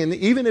singing,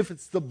 even if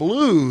it's the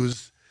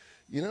blues.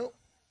 You know,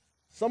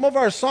 some of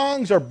our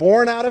songs are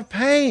born out of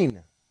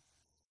pain.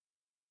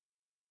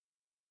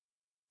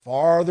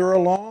 Farther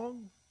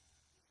along,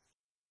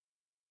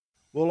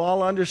 we'll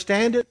all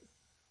understand it.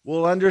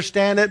 We'll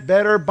understand it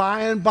better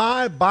by and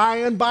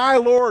by,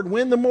 Lord,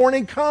 when the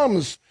morning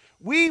comes.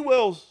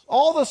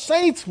 All the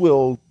saints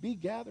will be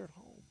gathered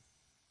home.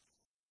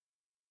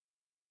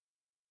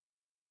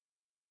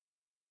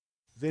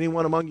 Is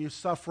anyone among you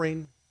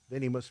suffering?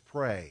 Then he must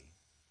pray.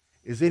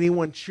 Is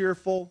anyone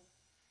cheerful?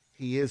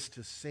 He is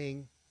to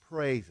sing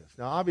praises.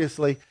 Now,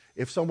 obviously,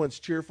 if someone's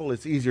cheerful,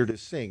 it's easier to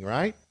sing,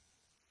 right?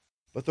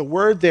 But the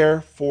word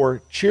there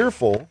for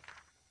cheerful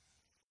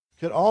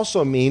could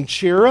also mean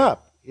cheer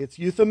up. It's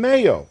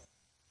euthymeo.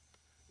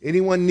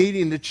 Anyone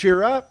needing to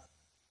cheer up?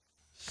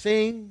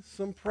 Sing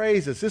some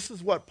praises. This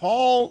is what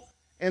Paul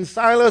and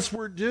Silas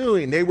were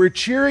doing. They were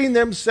cheering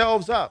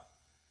themselves up.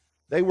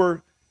 They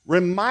were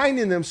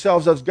reminding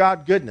themselves of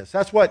God's goodness.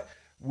 That's what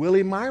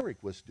Willie Myrick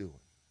was doing.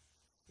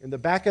 In the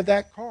back of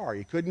that car,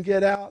 he couldn't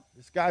get out.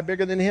 This guy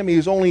bigger than him, he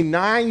was only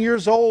 9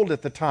 years old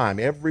at the time.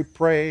 Every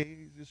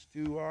praise is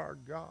to our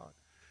God.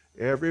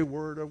 Every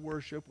word of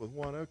worship with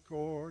one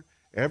accord.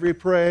 Every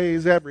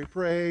praise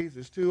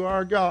is to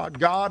our God.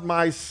 God,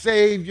 my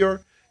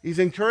Savior. He's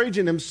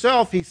encouraging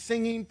himself. He's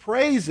singing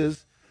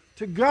praises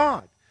to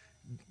God.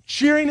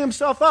 Cheering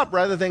himself up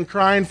rather than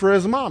crying for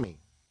his mommy,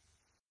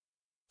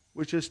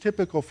 which is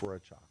typical for a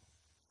child.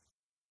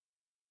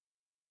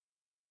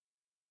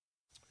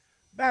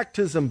 Back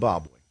to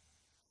Zimbabwe.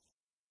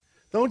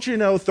 Don't you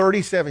know,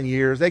 37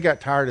 years, they got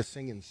tired of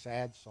singing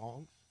sad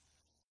songs.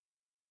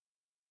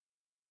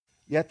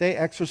 Yet they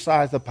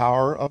exercise the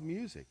power of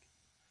music.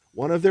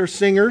 One of their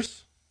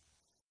singers,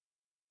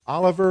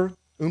 Oliver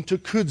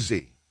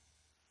Mtukudzi,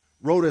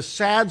 wrote a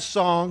sad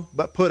song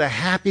but put a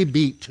happy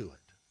beat to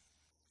it.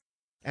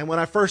 And when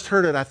I first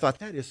heard it, I thought,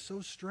 that is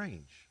so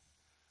strange.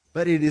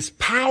 But it is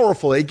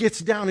powerful. It gets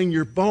down in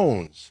your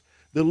bones.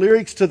 The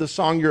lyrics to the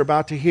song you're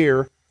about to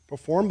hear,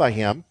 performed by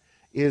him,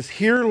 is,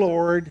 "Hear,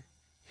 Lord,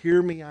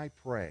 hear me, I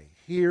pray.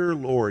 Hear,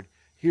 Lord,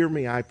 hear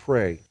me, I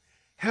pray.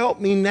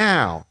 Help me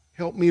now,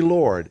 help me,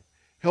 Lord.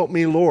 Help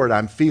me, Lord,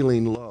 I'm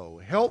feeling low.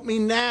 Help me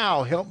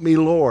now, help me,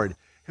 Lord.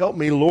 Help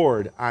me,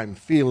 Lord, I'm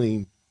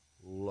feeling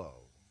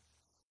low."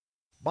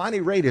 Bonnie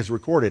Raitt has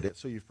recorded it,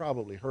 so you've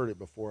probably heard it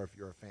before if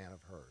you're a fan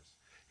of hers.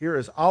 Here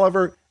is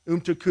Oliver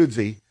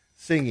Mtukudzi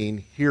singing,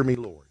 "Hear Me,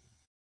 Lord."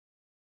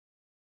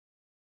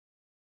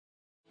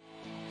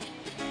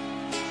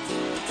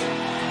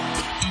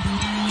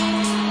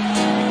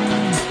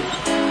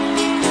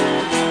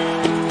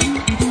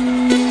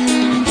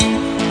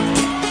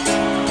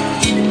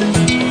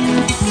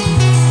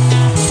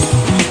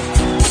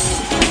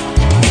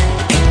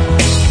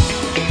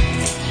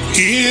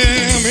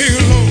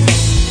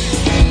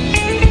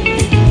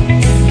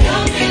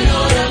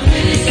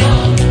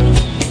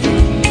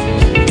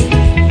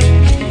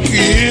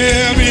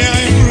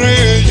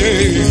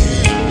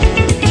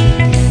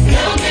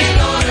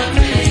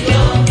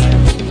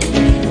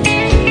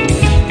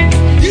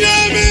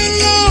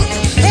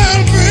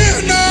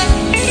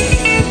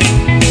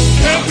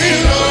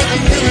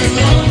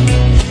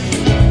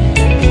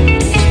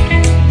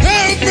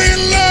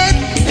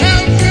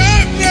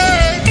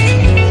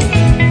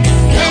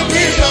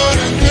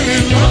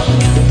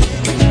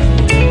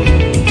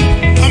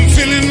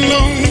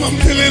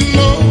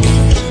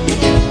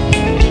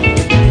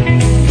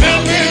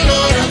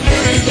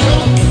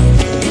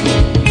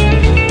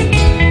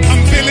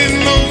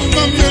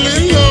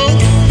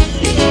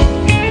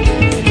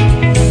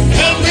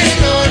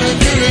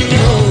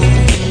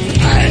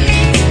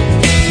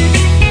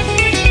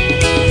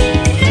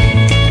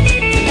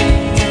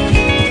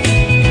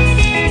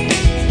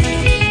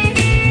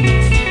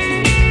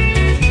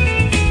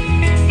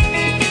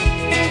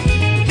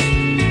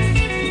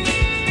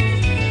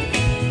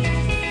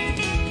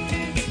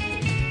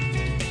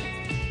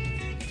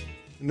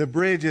 The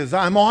bridge is,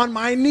 "I'm on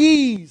my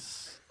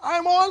knees.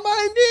 I'm on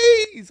my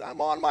knees. I'm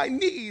on my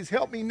knees.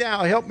 Help me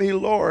now. Help me,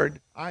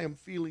 Lord. I am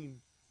feeling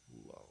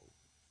low."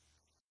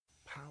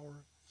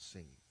 Power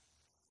singing.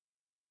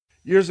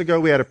 Years ago,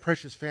 we had a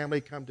precious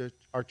family come to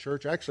our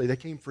church. Actually, they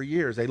came for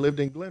years. They lived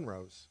in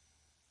Glenrose.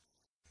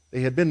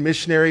 They had been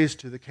missionaries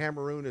to the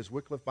Cameroon as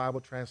Wycliffe Bible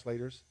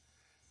translators.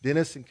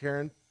 Dennis and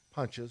Karen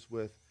Punches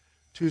with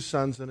 2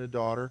 sons and a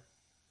daughter.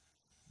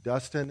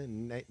 Dustin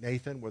and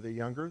Nathan were the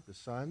younger, the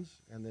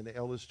sons, and then the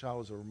eldest child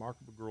was a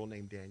remarkable girl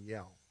named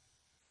Danielle.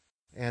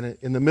 And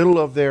in the middle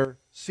of their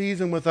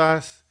season with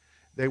us,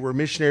 they were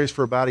missionaries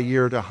for about a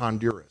year to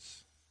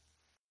Honduras.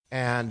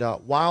 And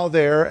while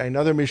there,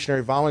 another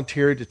missionary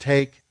volunteered to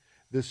take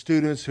the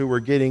students who were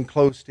getting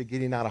close to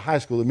getting out of high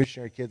school, the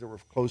missionary kids that were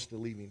close to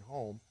leaving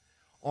home,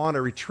 on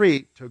a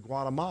retreat to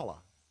Guatemala.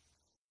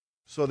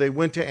 So they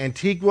went to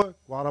Antigua,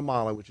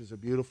 Guatemala, which is a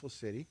beautiful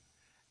city,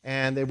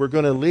 and they were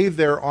going to leave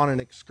there on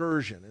an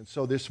excursion. And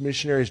so this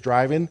missionary is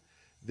driving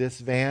this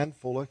van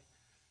full of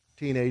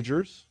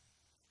teenagers,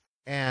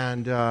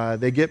 and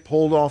they get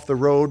pulled off the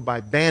road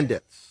by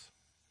bandits.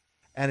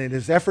 And in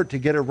his effort to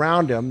get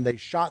around him, they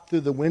shot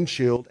through the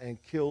windshield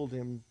and killed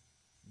him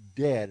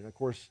dead. And of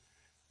course,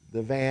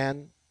 the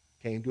van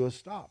came to a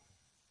stop.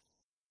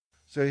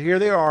 So here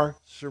they are,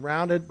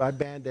 surrounded by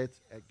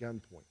bandits at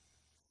gunpoint.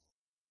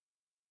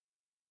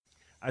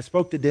 I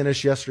spoke to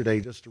Dennis yesterday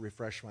just to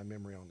refresh my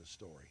memory on the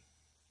story.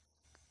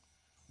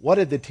 What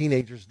did the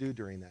teenagers do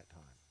during that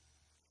time?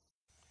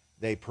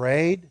 They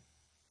prayed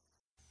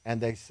and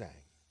they sang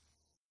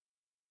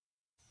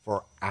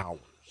for hours.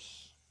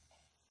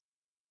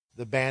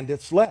 The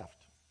bandits left.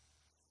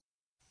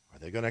 Are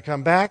they going to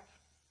come back?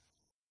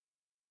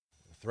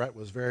 The threat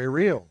was very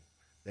real.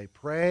 They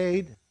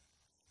prayed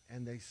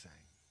and they sang.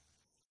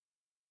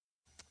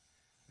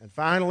 And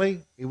finally,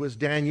 it was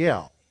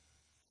Danielle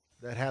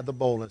that had the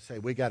boldness to say,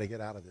 we got to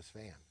get out of this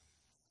van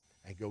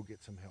and go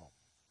get some help.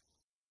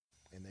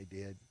 And they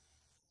did.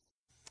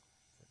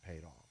 It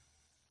paid off.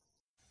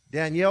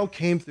 Danielle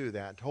came through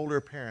that and told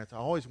her parents, I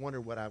always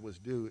wondered what I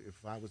would do if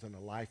I was in a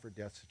life or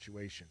death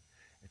situation.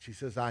 And she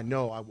says, I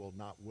know I will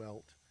not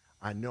wilt.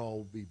 I know I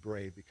will be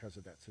brave because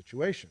of that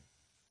situation.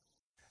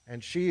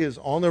 And she is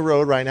on the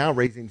road right now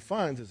raising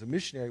funds as a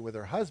missionary with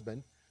her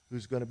husband,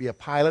 who's going to be a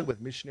pilot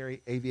with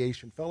Missionary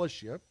Aviation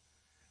Fellowship.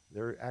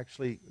 They're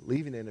actually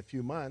leaving in a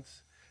few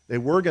months. They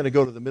were going to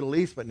go to the Middle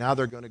East, but now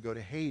they're going to go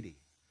to Haiti.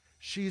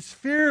 She's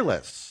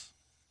fearless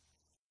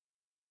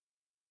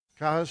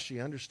because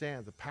she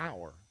understands the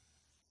power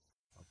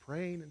of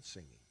praying and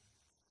singing.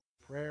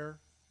 Prayer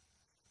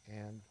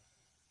and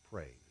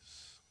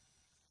praise.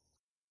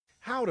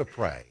 How to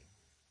pray.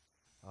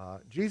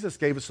 Jesus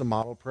gave us a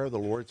model prayer, the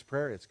Lord's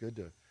Prayer. It's good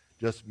to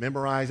just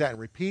memorize that and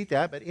repeat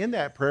that. But in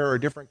that prayer are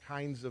different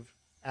kinds of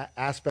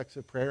aspects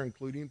of prayer,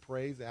 including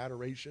praise,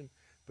 adoration,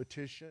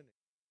 petition.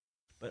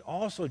 But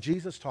also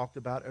Jesus talked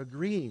about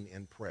agreeing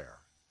in prayer.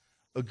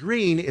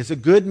 Agreeing is a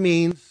good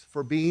means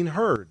for being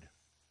heard.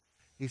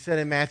 He said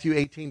in Matthew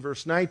 18,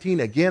 verse 19,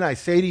 again I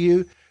say to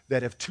you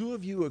that if 2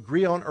 of you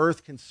agree on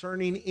earth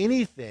concerning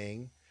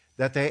anything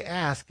that they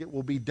ask, it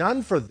will be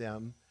done for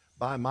them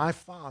by my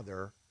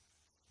Father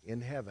in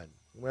heaven.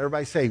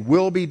 Everybody say,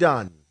 will be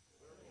done.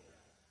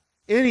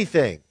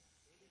 Anything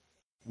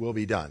will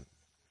be done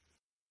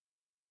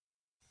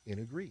in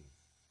agreeing.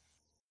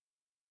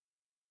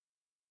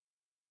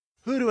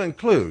 Who to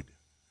include?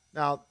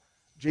 Now,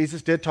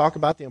 Jesus did talk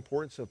about the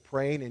importance of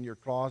praying in your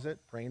closet,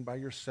 praying by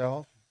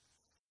yourself.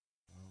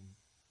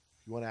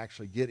 If you want to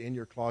actually get in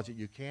your closet,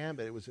 you can,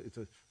 but it's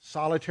a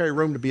solitary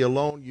room to be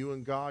alone, you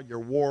and God, your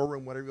war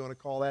room, whatever you want to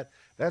call that.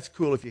 That's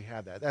cool if you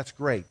have that. That's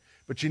great.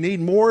 But you need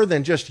more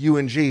than just you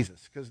and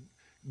Jesus, because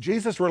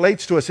Jesus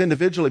relates to us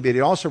individually, but he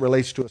also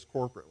relates to us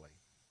corporately.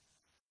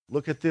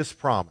 Look at this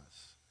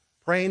promise.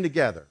 Praying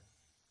together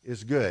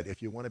is good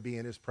if you want to be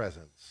in his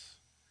presence.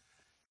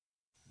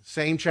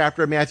 Same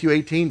chapter of Matthew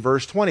 18,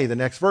 verse 20. The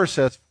next verse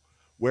says,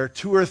 where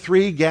 2 or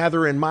 3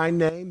 gather in my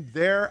name,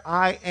 there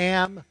I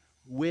am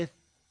with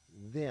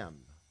them.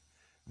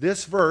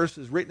 This verse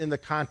is written in the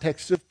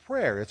context of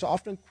prayer. It's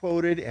often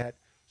quoted at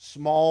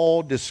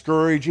small,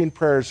 discouraging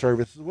prayer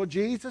services. Well,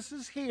 Jesus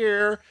is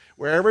here.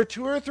 Wherever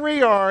 2 or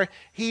 3 are,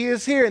 he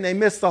is here. And they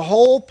miss the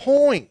whole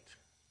point.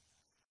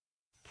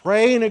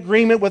 Pray in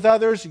agreement with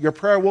others. Your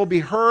prayer will be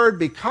heard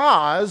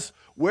because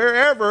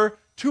wherever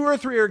 2 or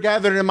 3 are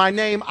gathered in my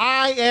name,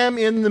 I am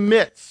in the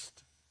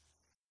midst.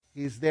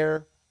 He's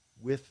there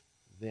with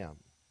them.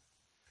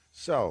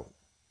 So,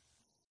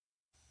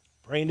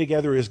 praying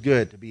together is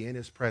good to be in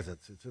his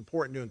presence. It's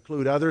important to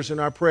include others in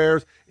our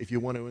prayers if you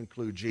want to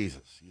include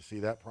Jesus. You see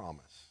that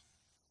promise.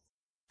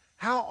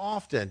 How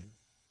often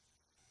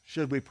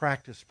should we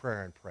practice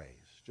prayer and praise?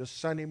 Just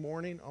Sunday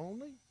morning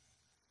only?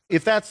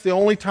 If that's the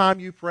only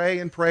time you pray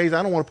and praise,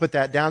 I don't want to put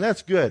that down.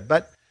 That's good,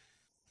 but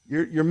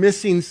you're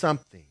missing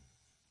something.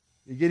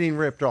 You're getting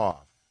ripped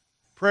off.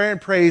 Prayer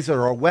and praise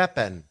are a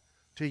weapon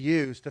to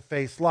use to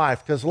face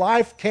life, because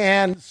life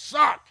can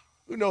suck.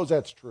 Who knows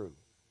that's true?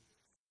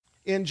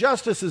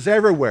 Injustice is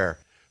everywhere.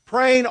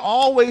 Praying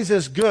always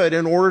is good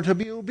in order to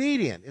be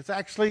obedient. It's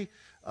actually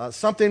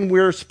something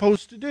we're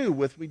supposed to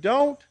do. If we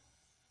don't,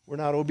 we're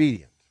not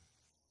obedient.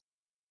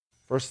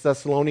 1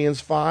 Thessalonians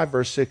 5,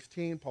 verse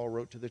 16, Paul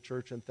wrote to the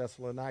church in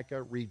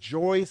Thessalonica,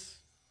 rejoice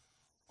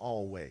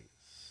always.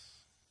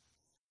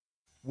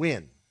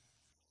 When?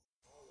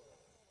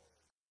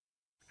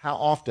 How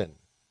often?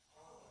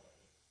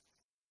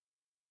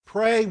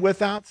 Pray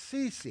without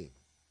ceasing,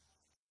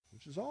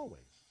 which is always.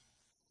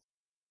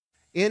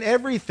 In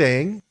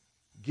everything,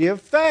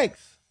 give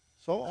thanks.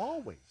 So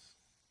always.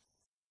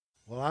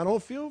 Well, I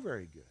don't feel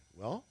very good.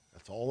 Well,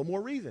 that's all the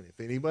more reason. If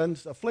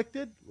anyone's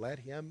afflicted, let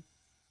him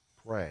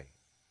pray.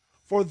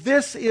 For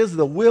this is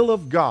the will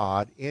of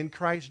God in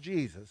Christ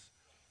Jesus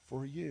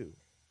for you.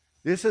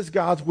 This is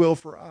God's will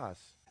for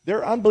us. There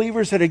are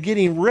unbelievers that are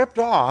getting ripped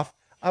off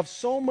of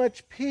so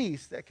much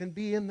peace that can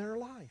be in their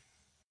life.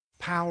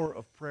 Power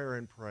of prayer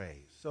and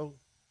praise. So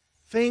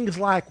things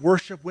like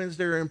Worship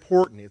Wednesday are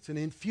important. It's an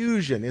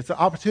infusion. It's an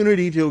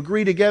opportunity to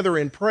agree together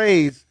in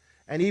praise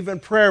and even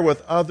prayer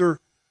with other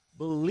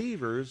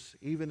believers,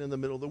 even in the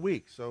middle of the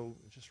week. So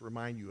just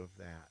remind you of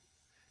that.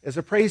 As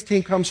the praise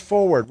team comes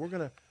forward, we're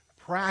going to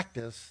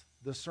practice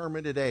the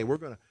sermon today. We're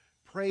going to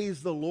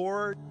praise the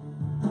Lord.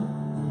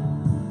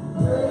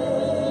 Great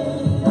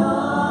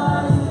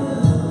are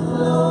you,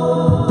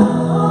 Lord.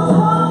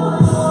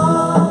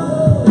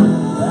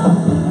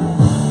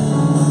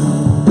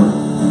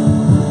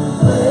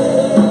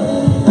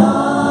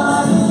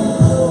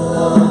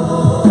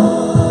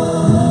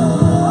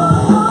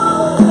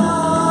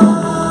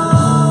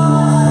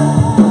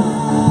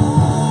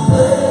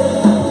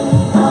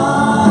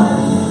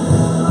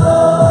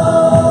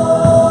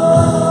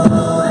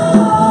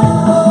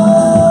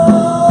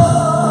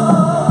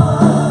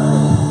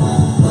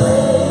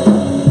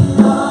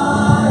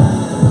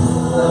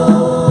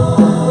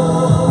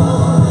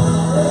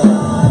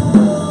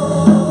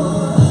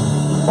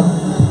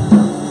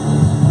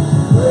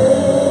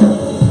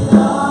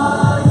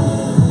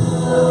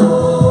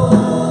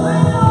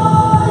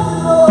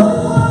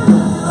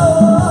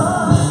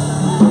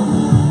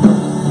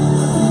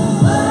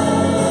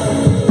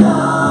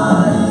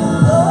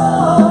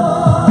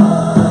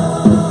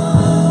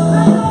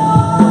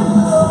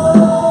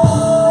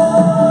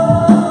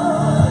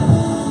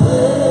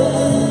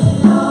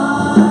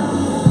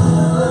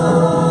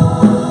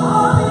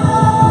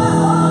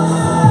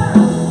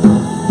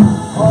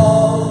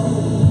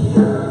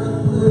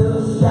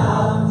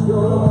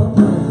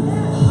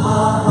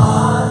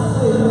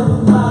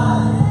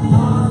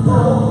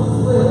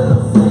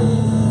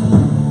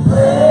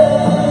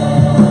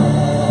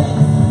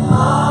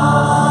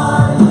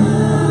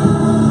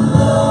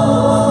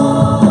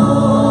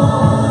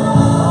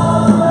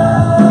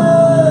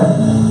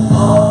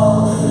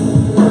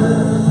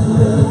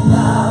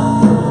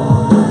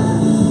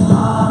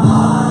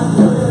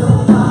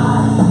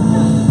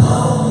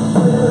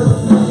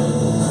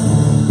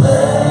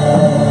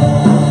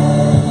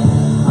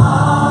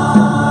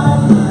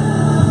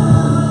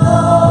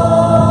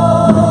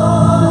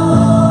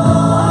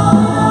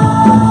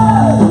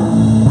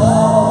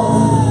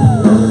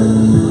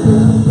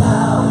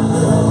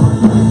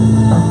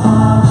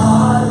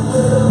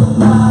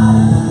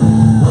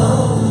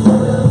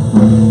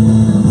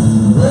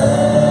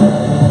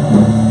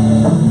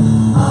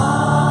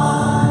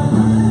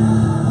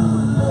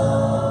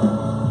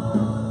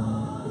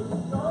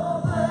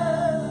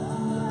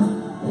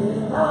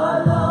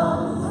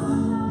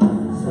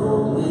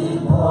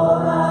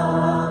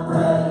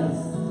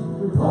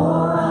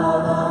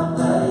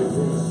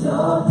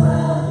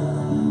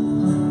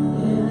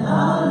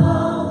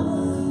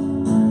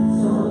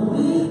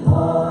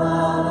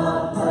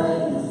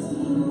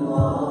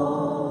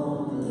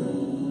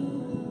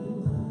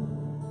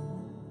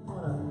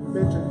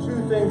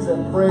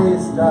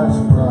 Does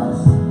for us,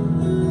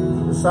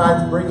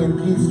 besides bringing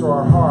peace to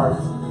our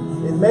hearts,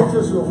 it makes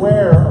us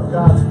aware of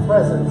God's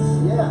presence,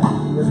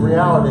 His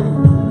reality.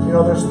 You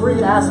know, there's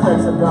three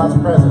aspects of God's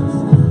presence.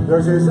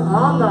 There's His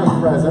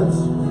omnipresence.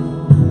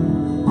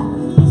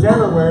 He's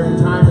everywhere in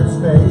time and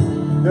space.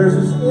 There's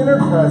His inner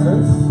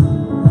presence.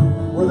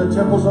 We're the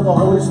temples of the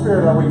Holy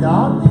Spirit, are we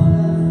not?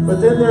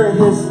 But then there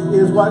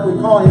is what we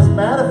call His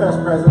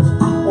manifest presence,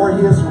 or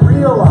His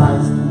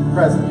realized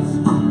presence.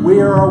 We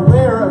are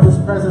aware of His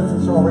presence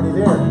that's already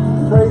there.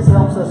 Praise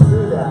helps us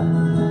do that.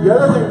 The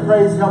other thing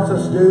praise helps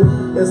us do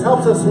is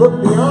helps us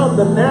look beyond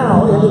the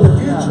now into the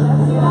future.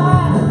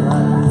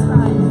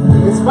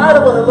 In spite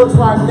of what it looks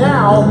like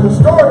now, the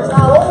story's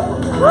not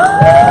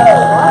over.